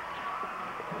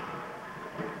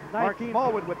 Mark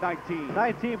Smallwood with 19.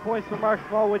 19 points for Mark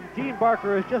Smallwood. Dean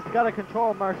Barker has just got to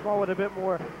control Mark Smallwood a bit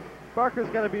more. Barker's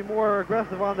got to be more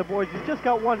aggressive on the boards. He's just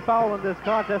got 1 foul in this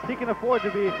contest. He can afford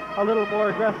to be a little more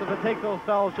aggressive and take those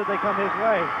fouls should they come his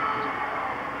way.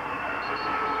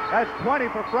 That's 20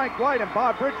 for Frank White, and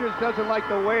Bob Richards doesn't like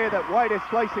the way that White is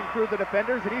slicing through the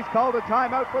defenders, and he's called a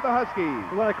timeout for the Huskies.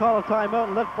 We want to call a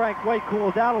timeout and let Frank White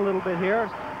cool down a little bit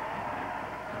here.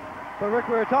 But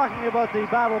Rick, we were talking about the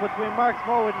battle between Mark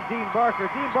Smallwood and Dean Barker.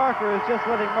 Dean Barker is just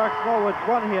letting Mark Smallwood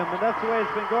run him, and that's the way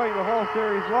it's been going the whole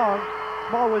series long.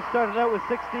 Smallwood started out with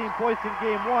 16 points in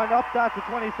Game 1, upped that to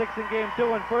 26 in Game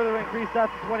 2, and further increased that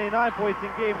to 29 points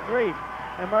in Game 3.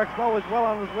 And Mark Smallwood's well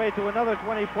on his way to another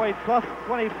 20-plus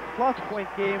point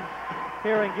game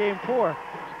here in Game 4.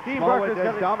 Smallwood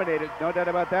has dominated, no doubt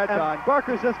about that, Don.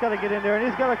 Barker's just got to get in there, and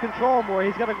he's got to control more.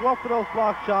 He's got to go up for those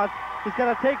block shots. He's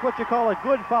got to take what you call a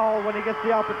good foul when he gets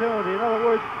the opportunity. In other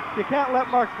words, you can't let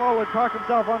Mark Smallwood park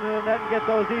himself under the net and get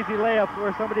those easy layups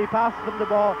where somebody passes him the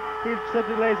ball he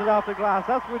simply lays it off the glass.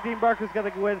 That's where Dean Barker's got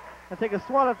to go in and take a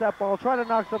swat at that ball, try to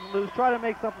knock something loose, try to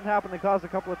make something happen and cause a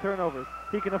couple of turnovers.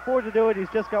 He can afford to do it. He's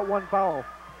just got one foul.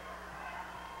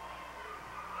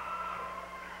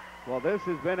 Well, this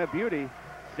has been a beauty.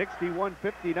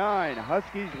 61-59.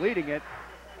 Huskies leading it.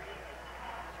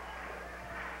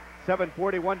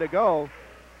 7:41 to go.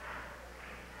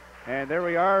 And there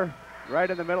we are, right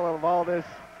in the middle of all this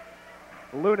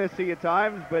lunacy at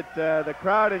times, but the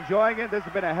crowd enjoying it. This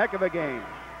has been a heck of a game.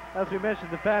 As we mentioned,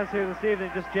 the fans here this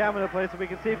evening just jamming the place, and we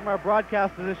can see from our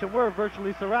broadcast position, we're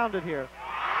virtually surrounded here.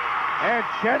 And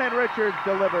Shannon Richards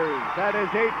delivers. That is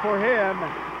 8 for him.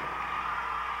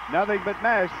 Nothing but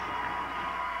mesh.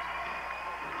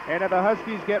 And if the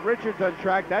Huskies get Richards on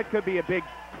track, that could be a big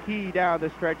key down the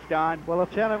stretch, Don. Well,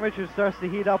 if Shannon Richards starts to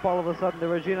heat up all of a sudden, the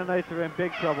Regina Knights are in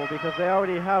big trouble because they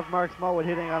already have Mark Smallwood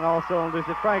hitting on all cylinders.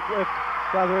 If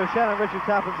Shannon Richards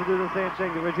happens to do the same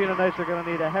thing, the Regina Knights are going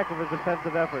to need a heck of a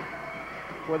defensive effort.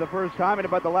 For the first time in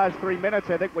about the last 3 minutes,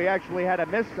 I think we actually had a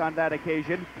miss on that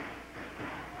occasion.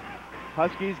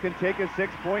 Huskies can take a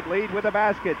 6-point lead with a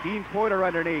basket. Dean Porter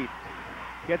underneath.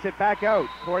 Gets it back out.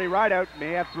 Corey Rideout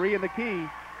may have 3 in the key.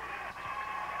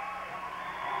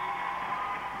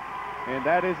 And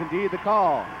that is indeed the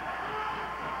call.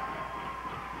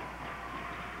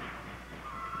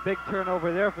 Big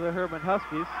turnover there for the Herdman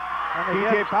Huskies.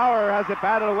 TJ Power has it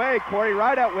batted away. Corey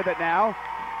Rideout with it now.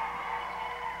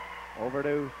 Over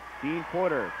to Dean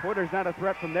Porter. Porter's not a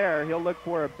threat from there. He'll look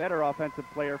for a better offensive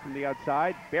player from the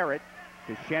outside. Barrett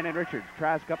to Shannon Richards.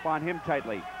 Trask up on him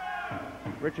tightly.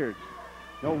 Richards,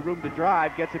 no room to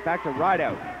drive. Gets it back to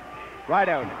Rideout.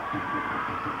 Rideout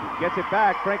gets it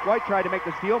back. Frank White tried to make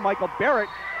the steal. Michael Barrett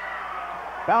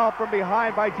fouled from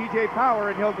behind by TJ Power,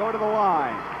 and he'll go to the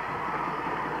line.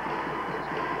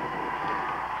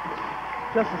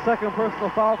 Just a second personal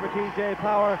foul for TJ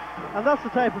Power, and that's the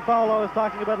type of foul I was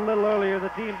talking about a little earlier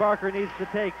that Dean Barker needs to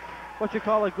take. What you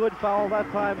call a good foul.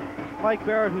 That time, Mike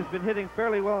Barrett, who's been hitting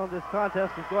fairly well in this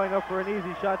contest, was going up for an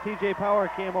easy shot. TJ Power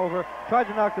came over, tried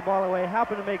to knock the ball away,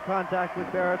 happened to make contact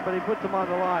with Barrett, but he puts him on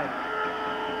the line.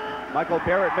 Michael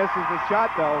Barrett misses the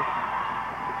shot, though.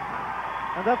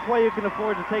 And that's why you can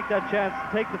afford to take that chance,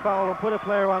 take the foul, and put a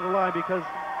player on the line, because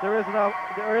there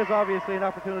is obviously an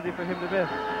opportunity for him to miss.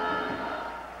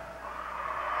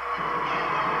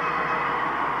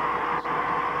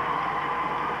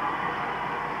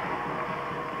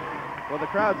 Well, the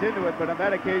crowd's into it, but on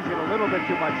that occasion, a little bit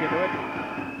too much into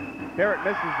it. Barrett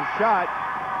misses the shot.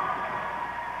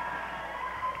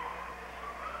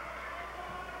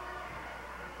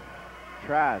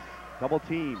 Trask, double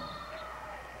team.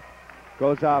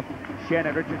 Goes off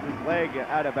Shannon Richards' leg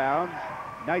out of bounds.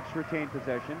 Knights retain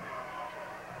possession.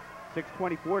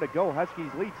 6:24 to go.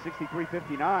 Huskies lead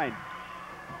 63-59.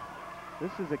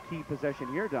 This is a key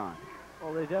possession here, Don.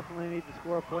 Well, they definitely need to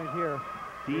score a point here.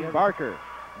 Dean Barker,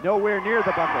 nowhere near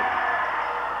the bucket.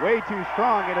 Way too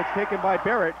strong, and it's taken by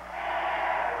Barrett.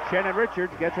 Shannon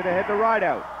Richards gets it ahead to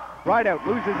Rideout. Rideout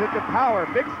loses it to Power.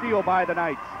 Big steal by the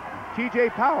Knights.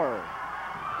 TJ Power.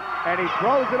 And he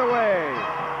throws it away.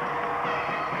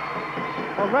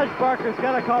 Well, Reg Barker's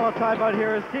got to call a timeout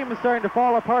here. His team is starting to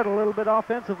fall apart a little bit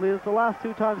offensively. It's the last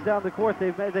 2 times down the court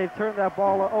they've turned that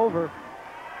ball over.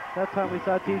 That time we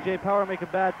saw TJ Power make a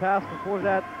bad pass. Before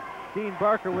that, Dean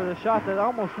Barker with a shot that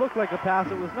almost looked like a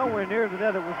pass. It was nowhere near the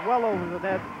net. It was well over the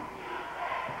net.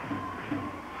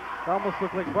 It almost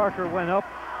looked like Barker went up,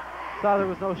 saw there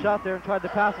was no shot there, and tried to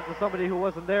pass it to somebody who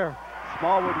wasn't there.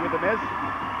 Smallwood with a miss.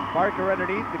 Barker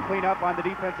underneath to clean up on the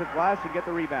defensive glass and get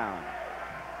the rebound.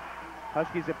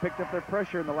 Huskies have picked up their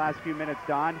pressure in the last few minutes,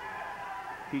 Don.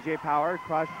 TJ Power,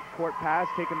 cross-court pass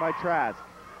taken by Trask.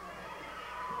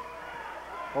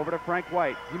 Over to Frank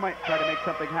White. He might try to make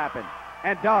something happen.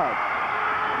 And does.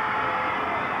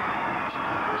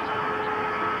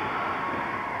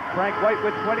 Frank White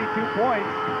with 22 points.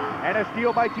 And a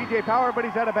steal by TJ Power, but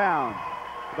he's out of bounds.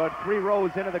 About 3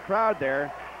 rows into the crowd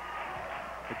there.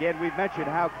 Again, we've mentioned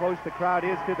how close the crowd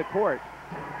is to the court.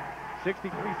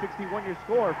 63-61 your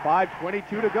score.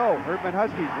 5:22 to go. Herdman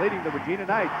Huskies leading the Regina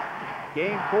Knights.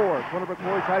 Game 4, Corner Brook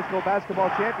Boys High School Basketball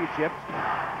Championships.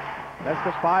 Best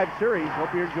of 5 series.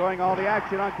 Hope you're enjoying all the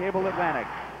action on Cable Atlantic.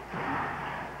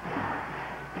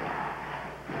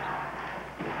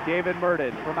 David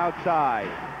Murden from outside.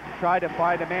 Tried to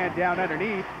find a man down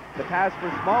underneath. The pass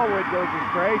for Smallwood goes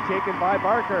astray, taken by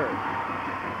Barker.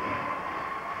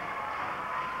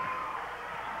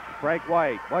 Frank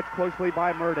White, watched closely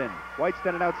by Murden. White's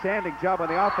done an outstanding job on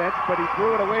the offense, but he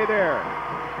threw it away there.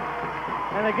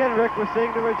 And again, Rick, we're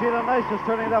seeing the Regina Knights just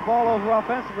turning that ball over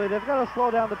offensively. They've got to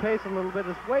slow down the pace a little bit.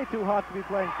 It's way too hot to be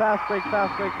playing fast break,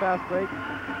 fast break, fast break.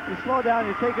 You slow down,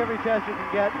 you take every chance you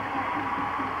can get,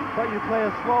 but you play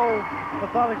a slow,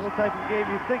 methodical type of game.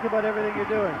 You think about everything you're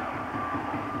doing.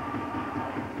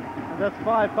 And that's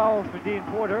 5 fouls for Dean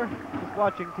Porter. Just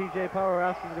watching TJ Power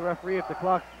asking the referee if the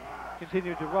clock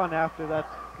continued to run after that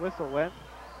whistle went.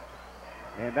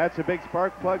 And that's a big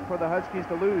spark plug for the Huskies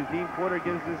to lose. Dean Porter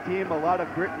gives his team a lot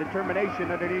of grit and determination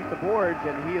underneath the boards,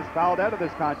 and he is fouled out of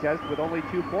this contest with only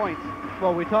 2 points.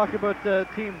 Well, we talk about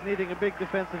teams needing a big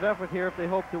defensive effort here if they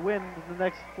hope to win in the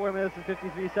next 4 minutes and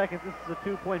 53 seconds. This is a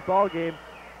 2-point ball game.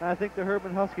 And I think the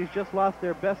Herdman Huskies just lost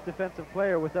their best defensive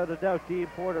player, without a doubt, Dean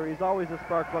Porter. He's always a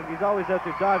spark plug. He's always out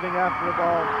there diving after the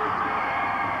ball.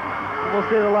 And we'll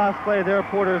see the last play there,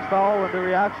 Porter's foul, and the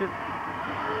reaction.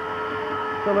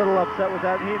 A little upset with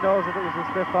that. He knows that it was a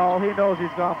stiff foul. He knows he's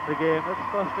gone for the game. That's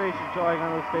frustration showing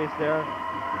on his face there.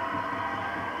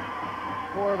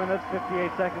 4 minutes, 58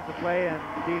 seconds to play, and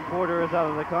Dean Porter is out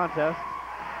of the contest.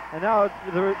 And now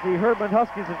the Herdman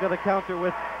Huskies have got to counter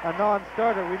with a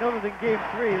non-starter. We noted in Game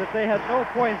 3 that they had no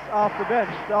points off the bench.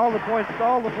 All the points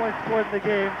scored in the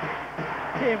game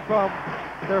came from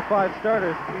their 5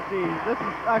 starters. You see, this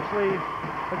is actually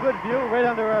a good view right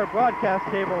under our broadcast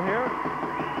table here.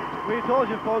 We told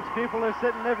you, folks, people are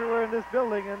sitting everywhere in this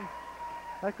building, and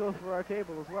that goes for our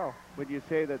table as well. Would you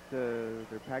say that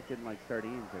they're packed in like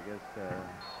sardines, I guess?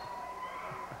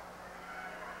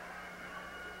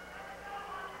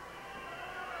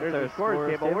 There's the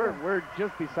scorer's table. We're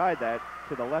just beside that,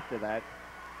 to the left of that.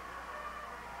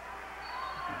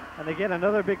 And again,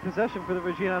 another big possession for the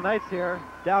Regina Knights here,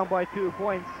 down by 2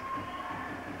 points.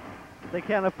 They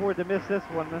can't afford to miss this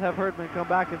one and have Herdman come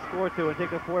back and score 2 and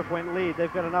take a 4-point lead.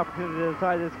 They've got an opportunity to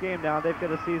tie this game now. They've got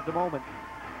to seize the moment.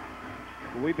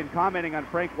 Well, we've been commenting on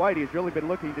Frank White. He's really been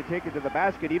looking to take it to the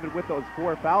basket, even with those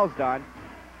 4 fouls done.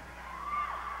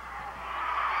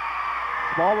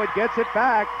 Smallwood gets it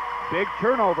back. Big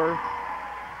turnover.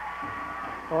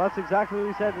 Well, that's exactly what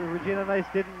we said the Regina Knights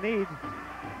didn't need.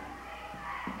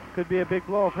 Could be a big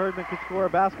blow if Herdman could score a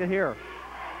basket here.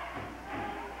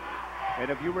 And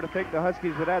if you were to think the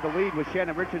Huskies would have the lead with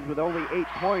Shannon Richards with only 8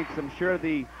 points, I'm sure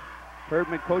the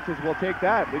Herdman coaches will take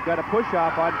that. We've got a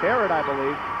push-off on Barrett, I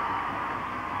believe.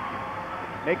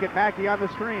 Make it Mackey on the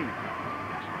screen.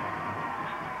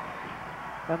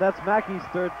 And that's Mackey's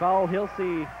 3rd foul. He'll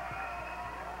see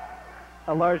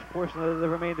a large portion of the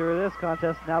remainder of this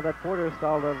contest now that Porter is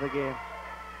fouled out of the game.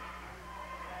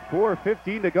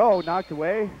 4:15 to go, knocked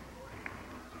away.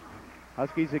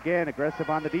 Huskies again aggressive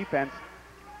on the defense.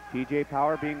 TJ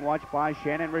Power being watched by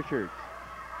Shannon Richards.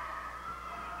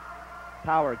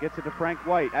 Power gets it to Frank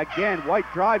White. Again, White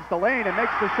drives the lane and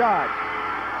makes the shot.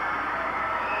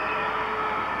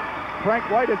 Frank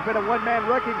White has been a one-man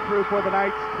wrecking crew for the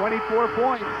Knights. 24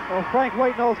 points. Well, Frank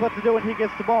White knows what to do when he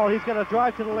gets the ball. He's going to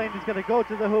drive to the lane. He's going to go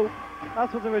to the hoop.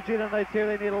 That's what the Regina Knights here.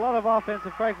 They need a lot of offense,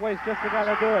 and Frank White's just the guy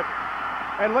to do it.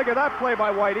 And look at that play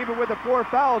by White. Even with the 4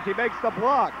 fouls, he makes the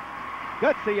block.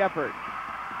 Gutsy effort.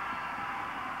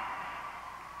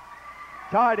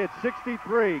 Tied at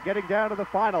 63, getting down to the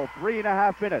final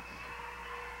 3.5 minutes.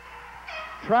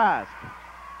 Trask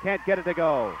can't get it to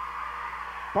go.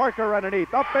 Parker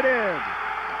underneath, up and in.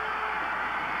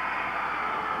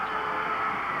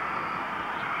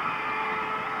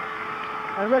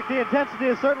 And Rick, the intensity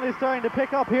is certainly starting to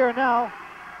pick up here now.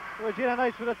 The Regina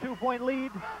Knights with a 2-point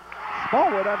lead.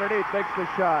 Smallwood underneath makes the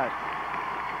shot.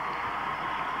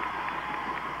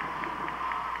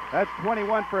 That's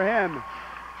 21 for him.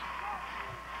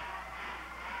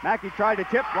 Mackey tried to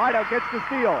tip. Rideout gets the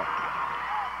steal.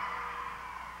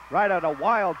 Rideout, a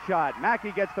wild shot.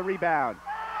 Mackey gets the rebound.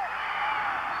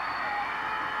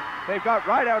 They've got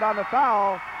Rideout on the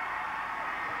foul.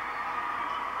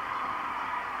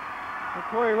 And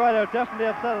Corey Rideout definitely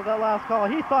upset at that last call.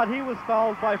 He thought he was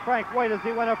fouled by Frank White as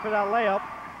he went up for that layup.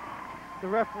 The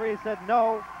referee said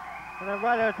no. And then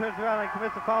Rideout turns around and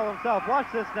commits a foul himself. Watch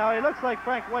this now. He looks like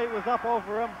Frank White was up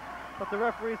over him. But the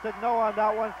referee said no on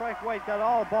that one. Frank White got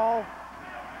all ball.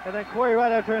 And then Corey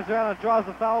Rideout turns around and draws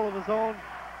a foul of his own.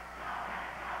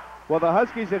 Well, the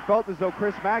Huskies had felt as though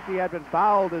Chris Mackey had been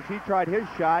fouled as he tried his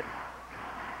shot.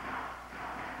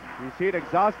 You see an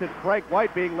exhausted Frank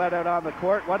White being let out on the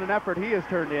court. What an effort he has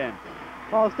turned in.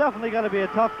 Well, it's definitely going to be a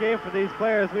tough game for these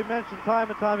players. We mentioned time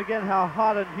and time again how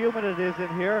hot and humid it is in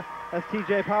here as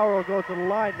TJ Power will go to the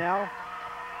line now.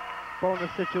 Bonus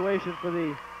situation for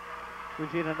the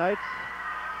Regina Knights.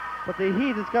 But the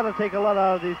heat is going to take a lot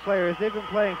out of these players. They've been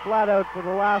playing flat out for the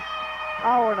last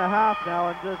hour and a half now,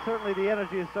 and certainly the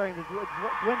energy is starting to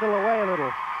dwindle away a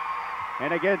little.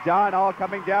 And again, Don, all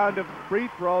coming down to free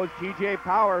throws. TJ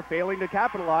Power failing to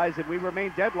capitalize, and we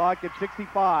remain deadlocked at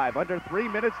 65. Under 3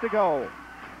 minutes to go.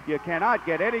 You cannot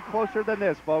get any closer than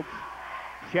this, folks.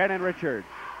 Shannon Richards.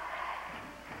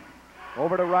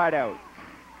 Over to Rideout.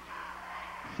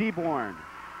 Seaborn.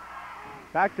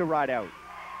 Back to Rideout.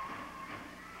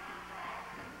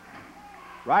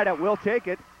 Rideout will take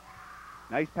it.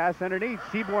 Nice pass underneath.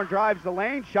 Seaborn drives the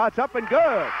lane. Shots up and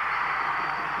good.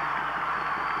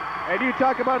 And you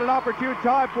talk about an opportune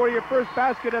time for your first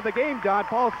basket of the game, Don.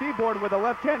 Paul Seaborn with a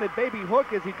left-handed baby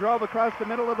hook as he drove across the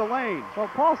middle of the lane. Well,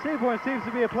 Paul Seaborn seems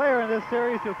to be a player in this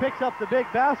series who picks up the big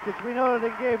baskets. We know that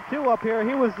in game 2 up here,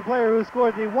 he was the player who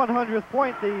scored the 100th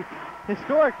point, the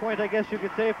historic point, I guess you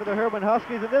could say, for the Herdman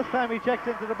Huskies. And this time he checks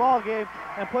into the ball game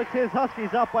and puts his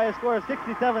Huskies up by a score of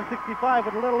 67-65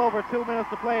 with a little over 2 minutes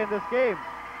to play in this game.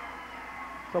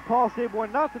 So Paul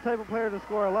Seaborn, not the type of player to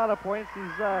score a lot of points.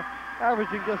 He's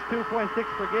averaging just 2.6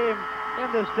 per game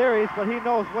in this series, but he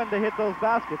knows when to hit those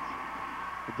baskets.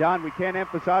 Don, we can't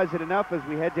emphasize it enough as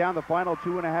we head down the final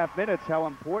 2.5 minutes how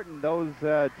important those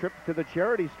trips to the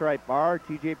charity stripe are.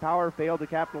 TJ Power failed to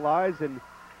capitalize, and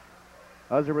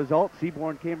as a result,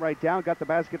 Seaborn came right down, got the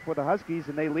basket for the Huskies,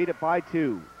 and they lead it by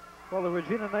 2. Well, the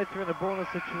Regina Knights are in a bonus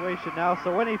situation now,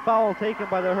 so any foul taken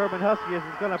by the Herdman Huskies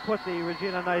is going to put the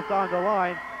Regina Knights on the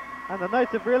line, and the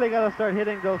Knights have really got to start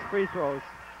hitting those free throws.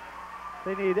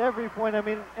 They need every point. I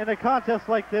mean, in a contest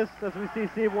like this, as we see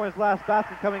Seaborn's last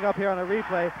basket coming up here on a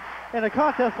replay, in a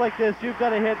contest like this, you've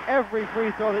got to hit every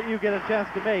free throw that you get a chance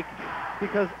to make,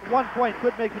 because 1 point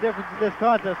could make the difference in this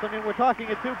contest. I mean, we're talking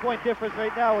a 2-point difference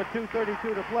right now with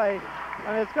 2:32 to play,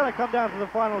 and it's going to come down to the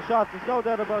final shot. There's no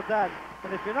doubt about that.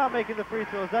 And if you're not making the free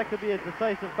throws, that could be a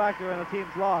decisive factor in a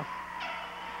team's loss.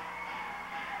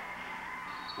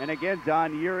 And again,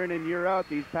 Don, year in and year out,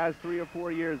 these past 3 or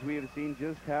 4 years, we have seen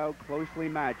just how closely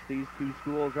matched these two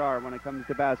schools are when it comes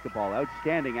to basketball.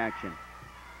 Outstanding action.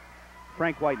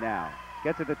 Frank White now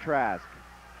gets it to Trask.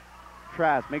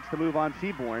 Trask makes the move on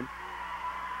Seaborn.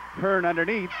 Turn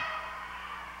underneath.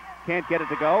 Can't get it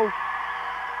to go.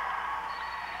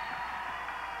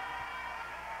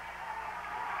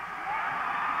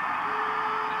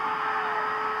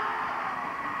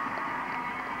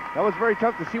 That was very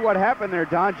tough to see what happened there,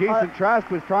 Don. Jason Trask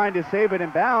was trying to save it in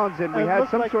bounds, and we had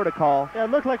some sort of call. Yeah,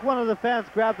 it looked like one of the fans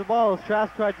grabbed the ball as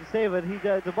Trask tried to save it.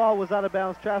 The ball was out of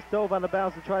bounds. Trask dove out of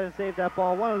bounds to try and save that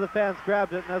ball. One of the fans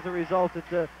grabbed it, and as a result,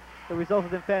 it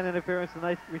resulted in fan interference. The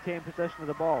Knights retained possession of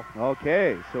the ball.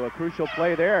 Okay, so a crucial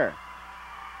play there.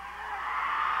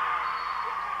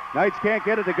 Knights can't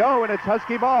get it to go, and it's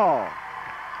Husky ball.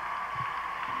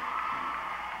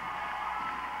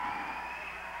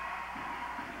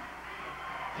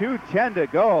 .210 to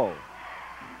go.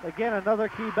 Again, another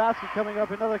key basket coming up,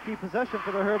 another key possession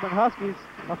for the Herdman Huskies.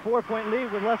 A 4-point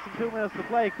lead with less than 2 minutes to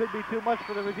play. Could be too much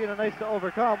for the Regina Knights to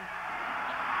overcome.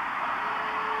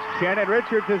 Shannon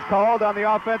Richards is called on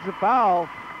the offensive foul.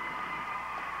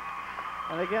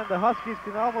 And again, the Huskies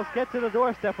can almost get to the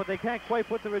doorstep, but they can't quite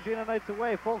put the Regina Knights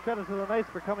away. Full credit to the Knights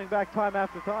for coming back time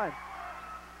after time.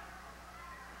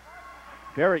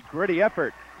 Very gritty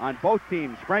effort on both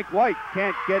teams. Frank White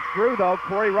can't get through, though.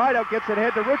 Corey Rideout gets it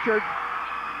ahead to Richards.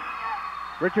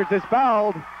 Richards is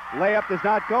fouled. Layup does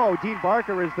not go. Dean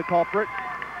Barker is the culprit.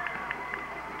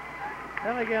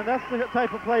 And again, that's the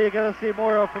type of play you're going to see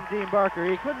more of from Dean Barker.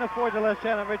 He couldn't afford to let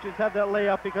Shannon Richards have that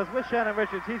layup, because with Shannon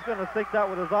Richards, he's going to sink that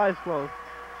with his eyes closed.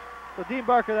 So Dean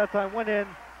Barker that time went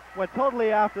went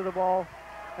totally after the ball,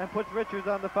 and puts Richards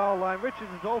on the foul line. Richards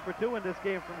is 0 for 2 in this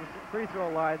game from the free throw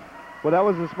line. Well, that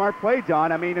was a smart play,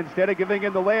 Don. I mean, instead of giving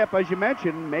him the layup, as you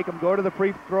mentioned, make him go to the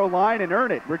free throw line and earn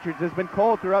it. Richards has been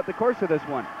cold throughout the course of this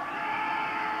one.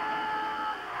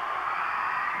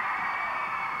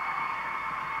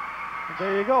 And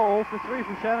there you go, 0 for 3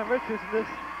 for Shannon Richards in this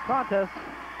contest.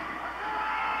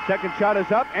 Second shot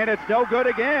is up, and it's no good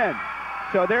again.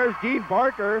 So there's Dean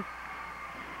Barker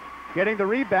getting the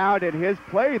rebound, and his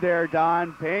play there,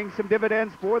 Don, paying some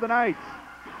dividends for the Knights.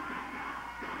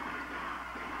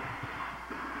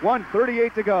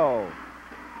 1:38 to go.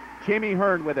 Jamie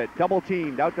Hearn with it, double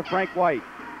teamed, out to Frank White.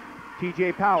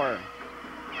 TJ Power.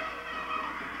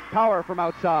 Power from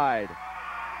outside.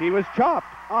 He was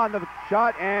chopped on the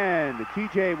shot, and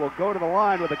TJ will go to the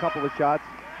line with a couple of shots.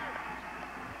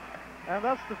 And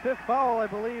that's the 5th foul, I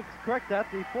believe. Correct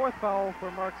that, the 4th foul for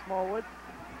Mark Smallwood.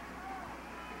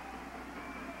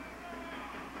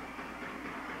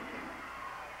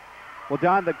 Well,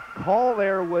 Don, the call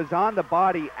there was on the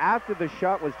body after the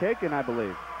shot was taken, I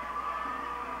believe.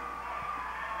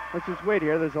 Let's just wait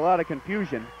here. There's a lot of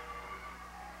confusion.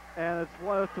 And it's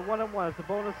 1-1. It's a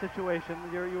bonus situation.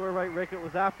 You were right, Rick. It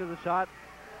was after the shot.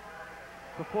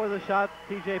 Before the shot,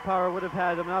 TJ Power would have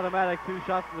had an automatic 2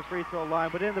 shots from the free throw line,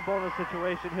 but in the bonus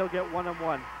situation, he'll get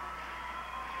 1-1.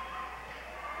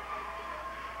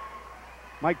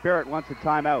 Mike Barrett wants a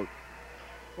timeout.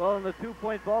 Well, in the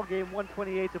 2-point ball game,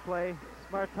 1:28 to play.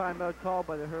 Smart timeout call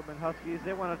by the Herdman Huskies.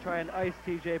 They want to try and ice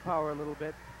TJ Power a little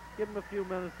bit. Give him a few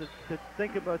minutes to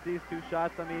think about these 2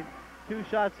 shots. I mean, 2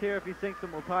 shots here, if he sinks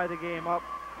them, will tie the game up.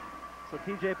 So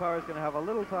TJ Power is going to have a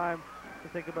little time to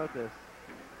think about this.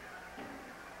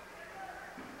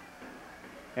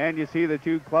 And you see the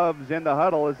 2 clubs in the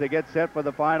huddle as they get set for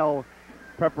the final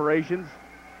preparations.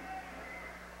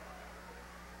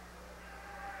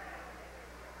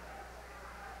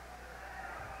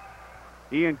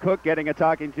 Ian Cook getting a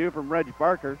talking to from Reg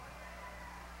Barker.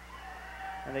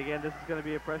 And again, this is going to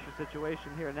be a pressure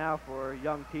situation here now for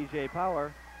young TJ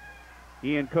Power.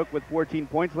 Ian Cook with 14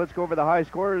 points. Let's go over the high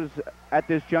scorers at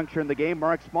this juncture in the game.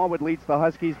 Mark Smallwood leads the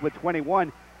Huskies with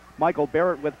 21. Michael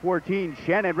Barrett with 14.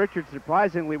 Shannon Richards,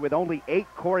 surprisingly, with only 8.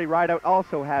 Corey Rideout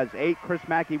also has 8. Chris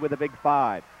Mackey with a big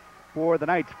 5. For the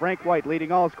Knights, Frank White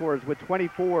leading all scorers with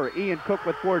 24. Ian Cook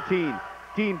with 14.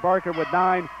 Dean Barker with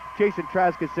 9. Jason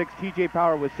Trask is 6. TJ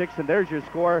Power with 6. And there's your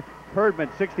score. Herdman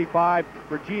 65.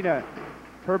 Regina,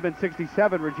 Herdman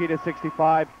 67. Regina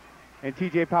 65. And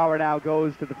TJ Power now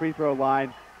goes to the free throw line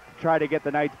to try to get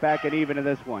the Knights back and even in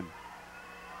this one.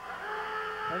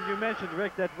 And you mentioned,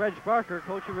 Rick, that Reg Barker,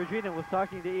 coach of Regina, was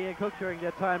talking to Ian Cook during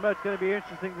that timeout. It's going to be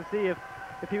interesting to see if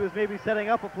he was maybe setting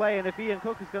up a play and if Ian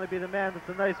Cook is going to be the man that's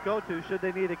a nice go-to should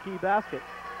they need a key basket.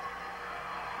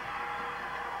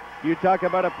 You talk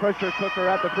about a pressure cooker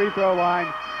at the free throw line.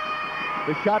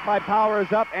 The shot by Power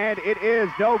is up, and it is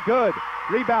no good.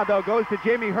 Rebound, though, goes to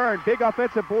Jamie Hearn. Big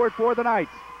offensive board for the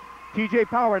Knights. TJ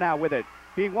Power now with it.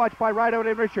 Being watched by Rideout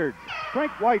and Richards.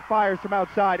 Frank White fires from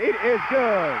outside. It is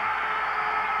good.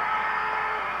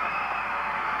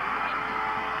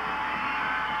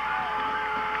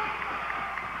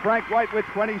 Frank White with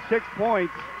 26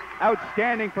 points.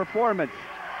 Outstanding performance.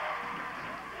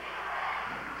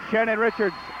 Shannon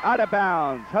Richards out of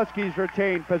bounds. Huskies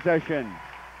retain possession.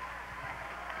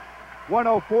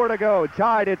 1:04 to go.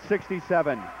 Tied at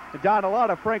 67. And Don, a lot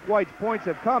of Frank White's points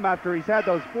have come after he's had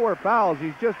those 4 fouls.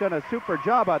 He's just done a super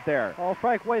job out there. Oh,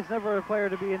 Frank White's never a player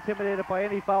to be intimidated by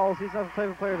any fouls. He's not the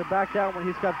type of player to back down when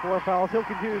he's got 4 fouls. He'll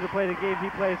continue to play the game he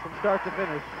plays from start to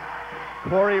finish.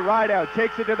 Corey Rideout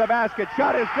takes it to the basket.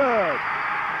 Shot is good.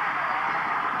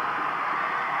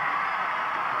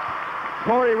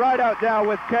 Corey Rideout now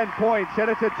with 10 points, and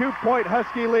it's a 2-point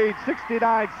Husky lead,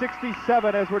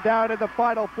 69-67, as we're down in the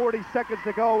final 40 seconds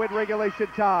to go in regulation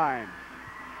time.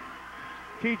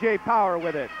 TJ Power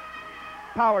with it.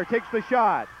 Power takes the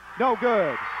shot. No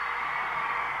good.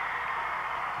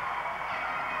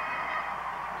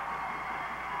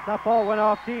 That ball went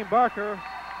off Dean Barker.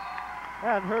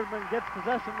 And Herdman gets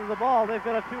possession of the ball. They've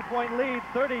got a 2-point lead,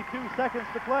 32 seconds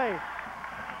to play.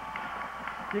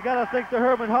 You got to think the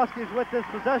Herdman Huskies with this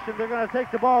possession, they're going to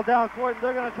take the ball down court and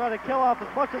they're going to try to kill off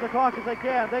as much of the clock as they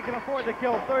can. They can afford to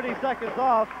kill 30 seconds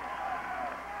off.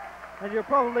 And you're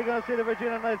probably going to see the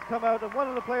Regina Knights come out, and one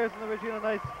of the players in the Regina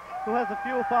Knights who has a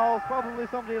few fouls, probably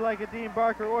somebody like a Dean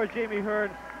Barker or Jamie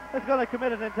Hearn, is going to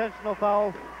commit an intentional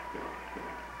foul.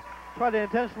 Try to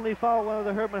intentionally foul one of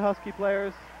the Herdman Husky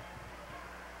players.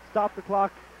 Stop the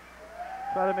clock.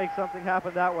 Try to make something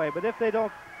happen that way. But if they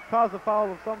don't cause a foul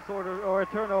of some sort or a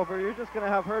turnover, you're just going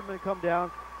to have Herdman come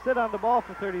down, sit on the ball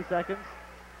for 30 seconds.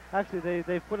 Actually,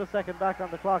 they've put a second back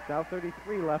on the clock now,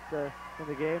 33 left in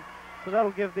the game. So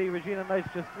that'll give the Regina Knights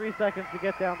just 3 seconds to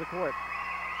get down the court.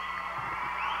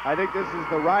 I think this is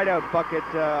the Rideout bucket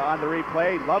on the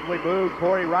replay. Lovely move,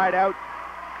 Corey Rideout.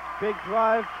 Big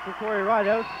drive for Corey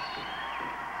Rideout.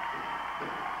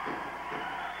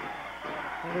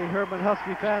 And the Herdman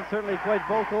Husky fans certainly quite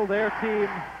vocal. Their team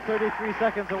 33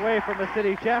 seconds away from a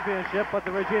city championship, but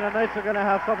the Regina Knights are going to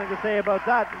have something to say about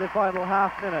that in the final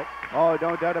half minute. Oh,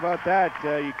 no doubt about that.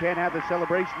 You can't have the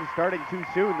celebration starting too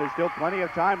soon. There's still plenty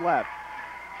of time left.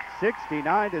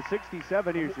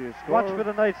 69-67, here's your score. Watch for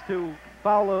the Knights to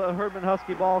foul a Herdman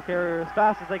Husky ball carrier as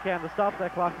fast as they can, to stop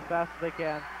that clock as fast as they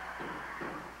can.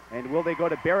 And will they go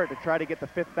to Barrett to try to get the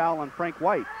 5th foul on Frank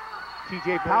White?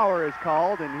 TJ Power is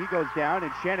called, and he goes down,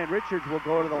 and Shannon Richards will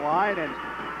go to the line. And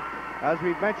as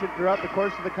we've mentioned throughout the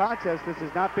course of the contest, this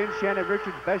has not been Shannon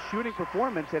Richards' best shooting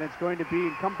performance, and it's going to be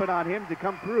incumbent on him to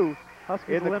come through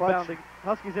in the clutch.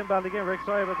 Huskies inbound again, Rick.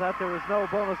 Sorry about that. There was no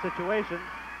bonus situation.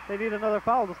 They need another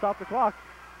foul to stop the clock.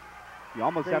 You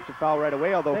almost have to foul right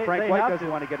away, although Frank White doesn't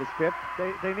want to get his 5th.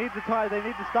 They need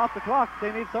to stop the clock.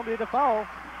 They need somebody to foul.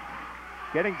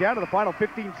 Getting down to the final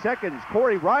 15 seconds.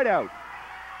 Corey Rideout.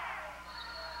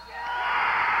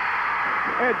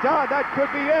 And Don, that could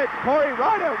be it. Corey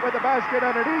Rideout with the basket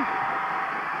underneath.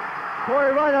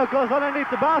 Corey Rideout goes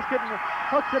underneath the basket and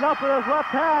hooks it up with his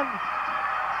left hand.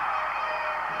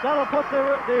 That'll put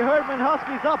the Herdman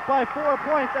Huskies up by 4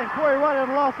 points, and Corey Rideout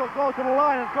will also go to the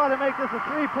line and try to make this a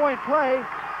 3-point play.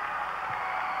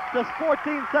 Just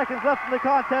 14 seconds left in the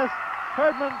contest.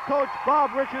 Herdman coach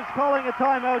Bob Richards calling a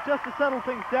timeout just to settle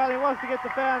things down. He wants to get the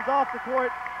fans off the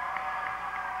court.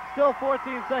 Still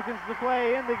 14 seconds to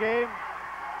play in the game.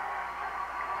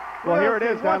 Well, here it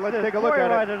is, Don. Let's take a look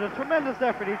at it. A tremendous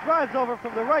effort. He drives over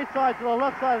from the right side to the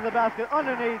left side of the basket,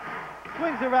 underneath,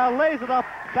 swings around, lays it up,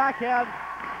 backhand,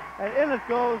 and in it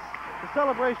goes. The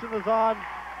celebration is on.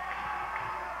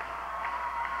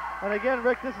 And again,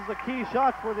 Rick, this is a key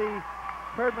shot for the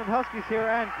Herdman Huskies here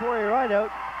and Corey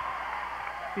Rideout.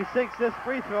 He sinks this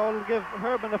free throw. It'll give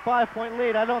Herdman a 5-point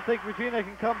lead. I don't think Regina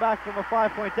can come back from a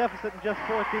 5-point deficit in just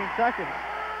 14 seconds.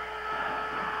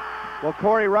 Well,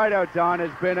 Corey Rideout, Don,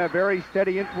 has been a very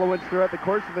steady influence throughout the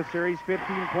course of the series.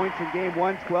 15 points in game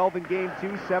 1, 12 in game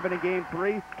 2, 7 in game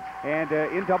 3, and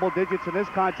in double digits in this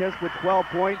contest with 12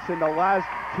 points in the last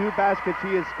 2 baskets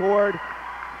he has scored.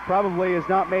 Probably has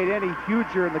not made any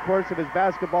huger in the course of his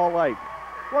basketball life.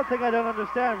 One thing I don't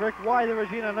understand, Rick, why the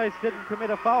Regina Knights didn't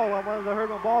commit a foul on one of the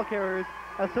Herdman ball carriers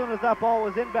as soon as that ball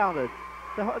was inbounded.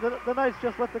 The Knights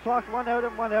just let the clock run out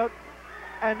and run out,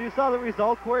 and you saw the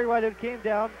result. Corey Rideout came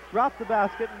down, dropped the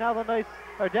basket, and now the Knights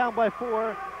are down by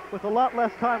 4 with a lot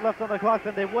less time left on the clock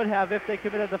than they would have if they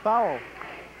committed the foul.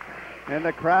 And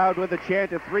the crowd with a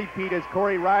chant of three-peat as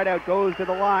Corey Rideout goes to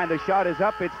the line. The shot is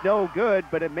up. It's no good,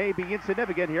 but it may be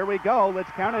insignificant. Here we go.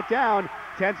 Let's count it down.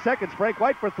 10 seconds. Frank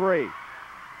White for 3.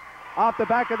 Off the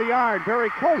back of the iron. Very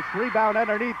close. Rebound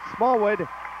underneath Smallwood.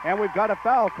 And we've got a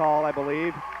foul call, I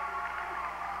believe.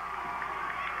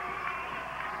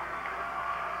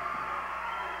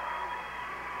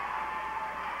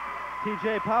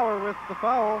 TJ Power with the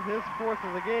foul, his 4th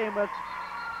of the game.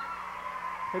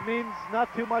 It means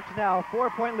not too much now.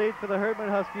 4-point lead for the Herdman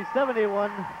Huskies,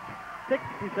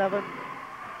 71-67.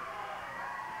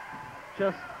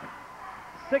 Just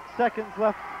 6 seconds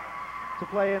left to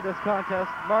play in this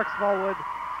contest. Mark Smallwood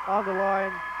on the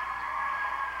line.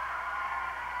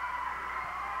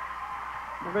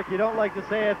 And Rick, you don't like to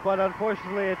say it, but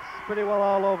unfortunately it's pretty well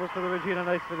all over for the Regina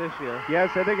Knights for this year. Yes,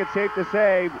 I think it's safe to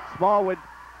say Smallwood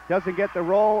doesn't get the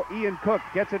roll. Ian Cook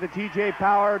gets it to TJ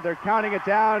Power. They're counting it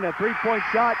down. A 3-point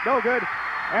shot, no good.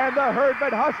 And the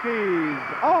Herdman Huskies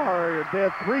are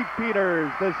the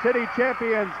three-peaters, the city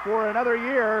champions for another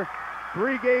year.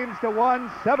 3 games to 1,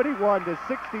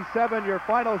 71-67, your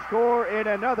final score in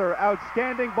another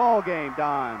outstanding ball game,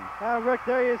 Don. Rick,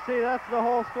 there you see, that's the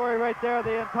whole story right there.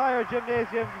 The entire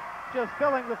gymnasium just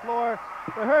filling the floor.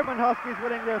 The Herdman Huskies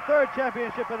winning their 3rd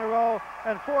championship in a row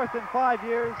and 4th in 5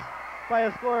 years by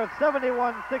a score of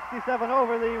 71-67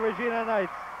 over the Regina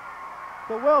Knights.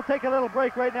 So we'll take a little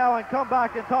break right now and come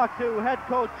back and talk to head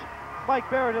coach Mike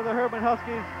Barrett of the Herdman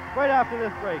Huskies right after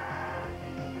this break.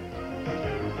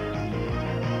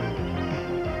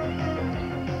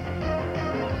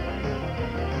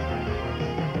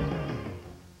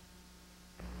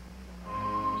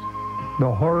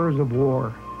 The horrors of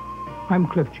war. I'm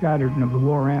Cliff Chatterton of the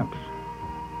War Amps.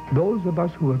 Those of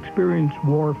us who experienced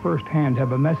war firsthand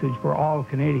have a message for all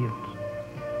Canadians.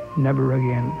 Never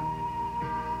again.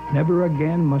 Never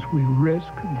again must we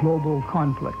risk global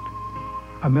conflict.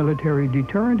 A military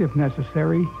deterrent if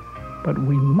necessary, but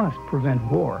we must prevent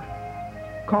war.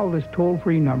 Call this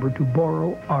toll-free number to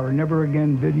borrow our Never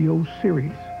Again video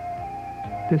series.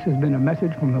 This has been a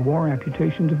message from the War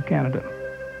Amputations of Canada.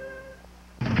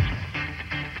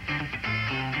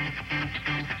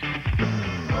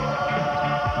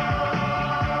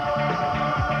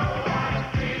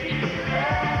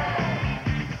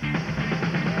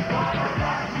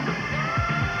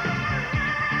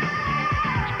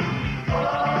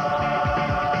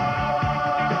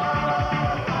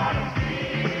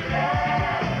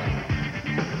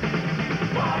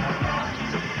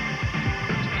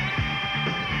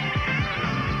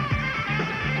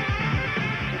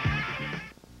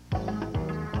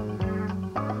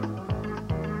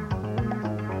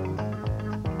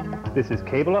 This is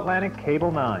Cable Atlantic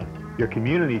Cable 9, your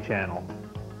community channel.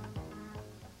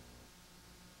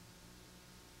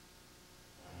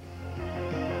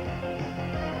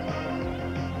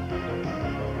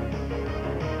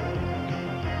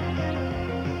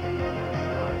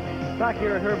 Back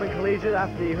here at Herdman Collegiate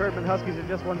after the Herdman Huskies have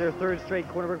just won their third straight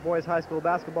Corner Brook Boys High School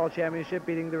Basketball Championship,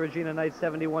 beating the Regina Knights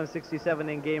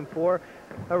 71-67 in Game 4.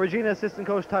 Regina assistant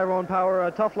coach Tyrone Power,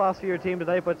 a tough loss for your team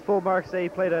tonight, but full marks, they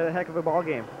played a heck of a ball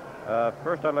game.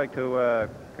 First, I'd like to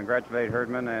congratulate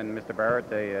Herdman and Mr. Barrett.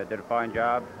 They did a fine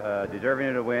job,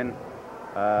 deserving to win.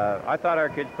 I thought our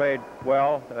kids played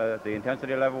well. The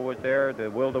intensity level was there.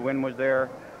 The will to win was there.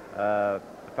 The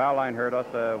foul line hurt us.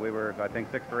 We were, I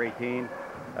think, 6 for 18.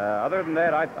 Other than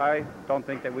that, I don't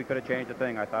think that we could have changed a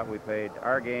thing. I thought we played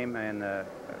our game, and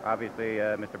obviously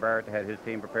Mr. Barrett had his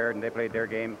team prepared, and they played their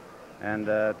game, and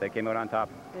they came out on top.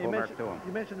 You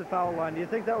mentioned the foul line. Do you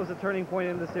think that was a turning point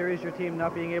in the series, your team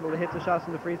not being able to hit the shots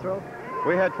from the free throw?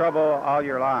 We had trouble all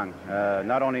year long,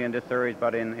 not only in this series,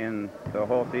 but in the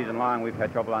whole season long. We've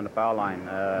had trouble on the foul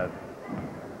line.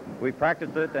 We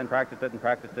practiced it and practiced it and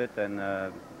practiced it,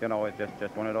 and you know, it's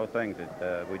just one of those things.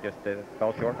 We just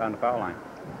fell short on the foul line.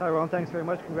 Tyrone, thanks very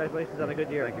much. Congratulations on a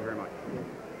good year. Thank you very much.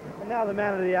 And now the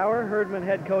man of the hour, Herdman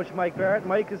head coach Mike Barrett.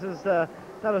 Mike, this is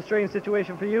not a strange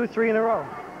situation for you, 3 in a row.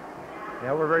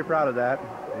 Yeah, we're very proud of that.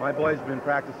 My boys have been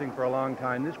practicing for a long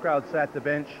time. This crowd sat the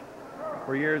bench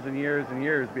for years and years and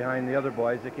years behind the other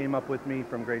boys. They came up with me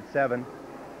from grade 7,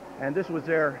 and this was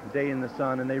their day in the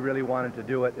sun, and they really wanted to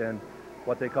do it, and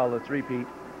what they call the three-peat.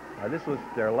 This was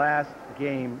their last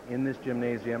game in this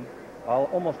gymnasium.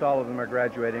 Almost all of them are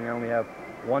graduating. I only have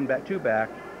 2 back,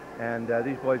 and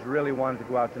these boys really wanted to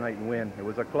go out tonight and win. It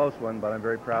was a close one, but I'm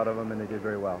very proud of them, and they did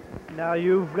very well. Now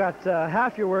you've got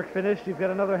half your work finished. You've got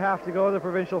another half to go, the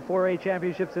Provincial 4A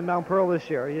Championships in Mount Pearl this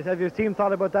year. Have your team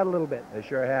thought about that a little bit? They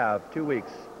sure have. 2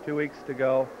 weeks. 2 weeks to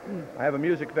go. I have a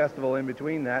music festival in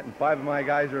between that, and 5 of my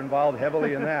guys are involved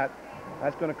heavily in that.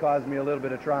 That's going to cause me a little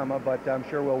bit of trauma, but I'm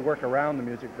sure we'll work around the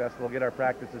music festival, get our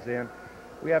practices in.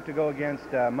 We have to go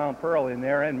against Mount Pearl in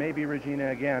there, and maybe Regina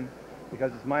again,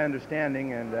 because it's my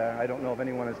understanding, and I don't know if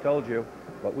anyone has told you,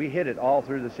 but we hit it all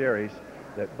through the series,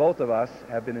 that both of us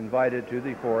have been invited to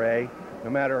the 4A,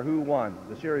 no matter who won.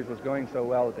 The series was going so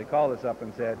well that they called us up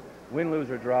and said, win,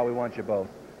 lose, or draw, we want you both.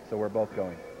 So we're both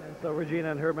going. And so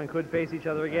Regina and Herdman could face each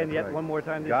other again one more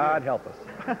time this year. God help us.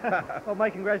 Well,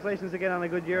 Mike, congratulations again on a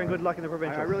good year and good luck in the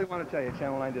provincials. I really want to tell you,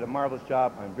 Channel 9 did a marvelous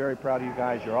job. I'm very proud of you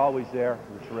guys. You're always there.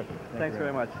 You're terrific. Thanks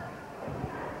very much.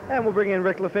 And we'll bring in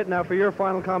Rick LaFitte now for your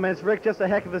final comments. Rick, just a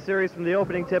heck of a series from the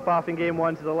opening tip-off in Game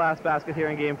 1 to the last basket here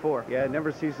in Game 4. Yeah, it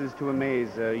never ceases to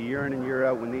amaze. Year in and year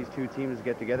out, when these two teams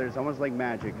get together, it's almost like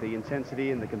magic. The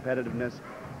intensity and the competitiveness.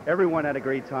 Everyone had a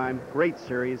great time, great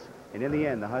series, and in the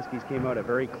end, the Huskies came out a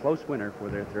very close winner for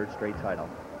their 3rd straight title.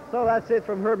 So that's it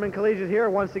from Herdman Collegiate here.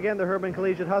 Once again, the Herdman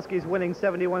Collegiate Huskies winning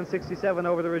 71-67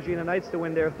 over the Regina Knights to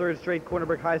win their 3rd straight Corner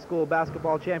Brook High School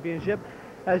Basketball Championship.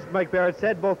 As Mike Barrett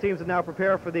said, both teams are now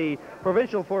prepared for the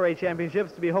Provincial 4A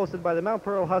Championships to be hosted by the Mount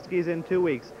Pearl Huskies in 2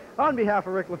 weeks. On behalf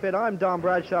of Rick LaFitte, I'm Don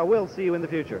Bradshaw. We'll see you in the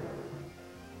future.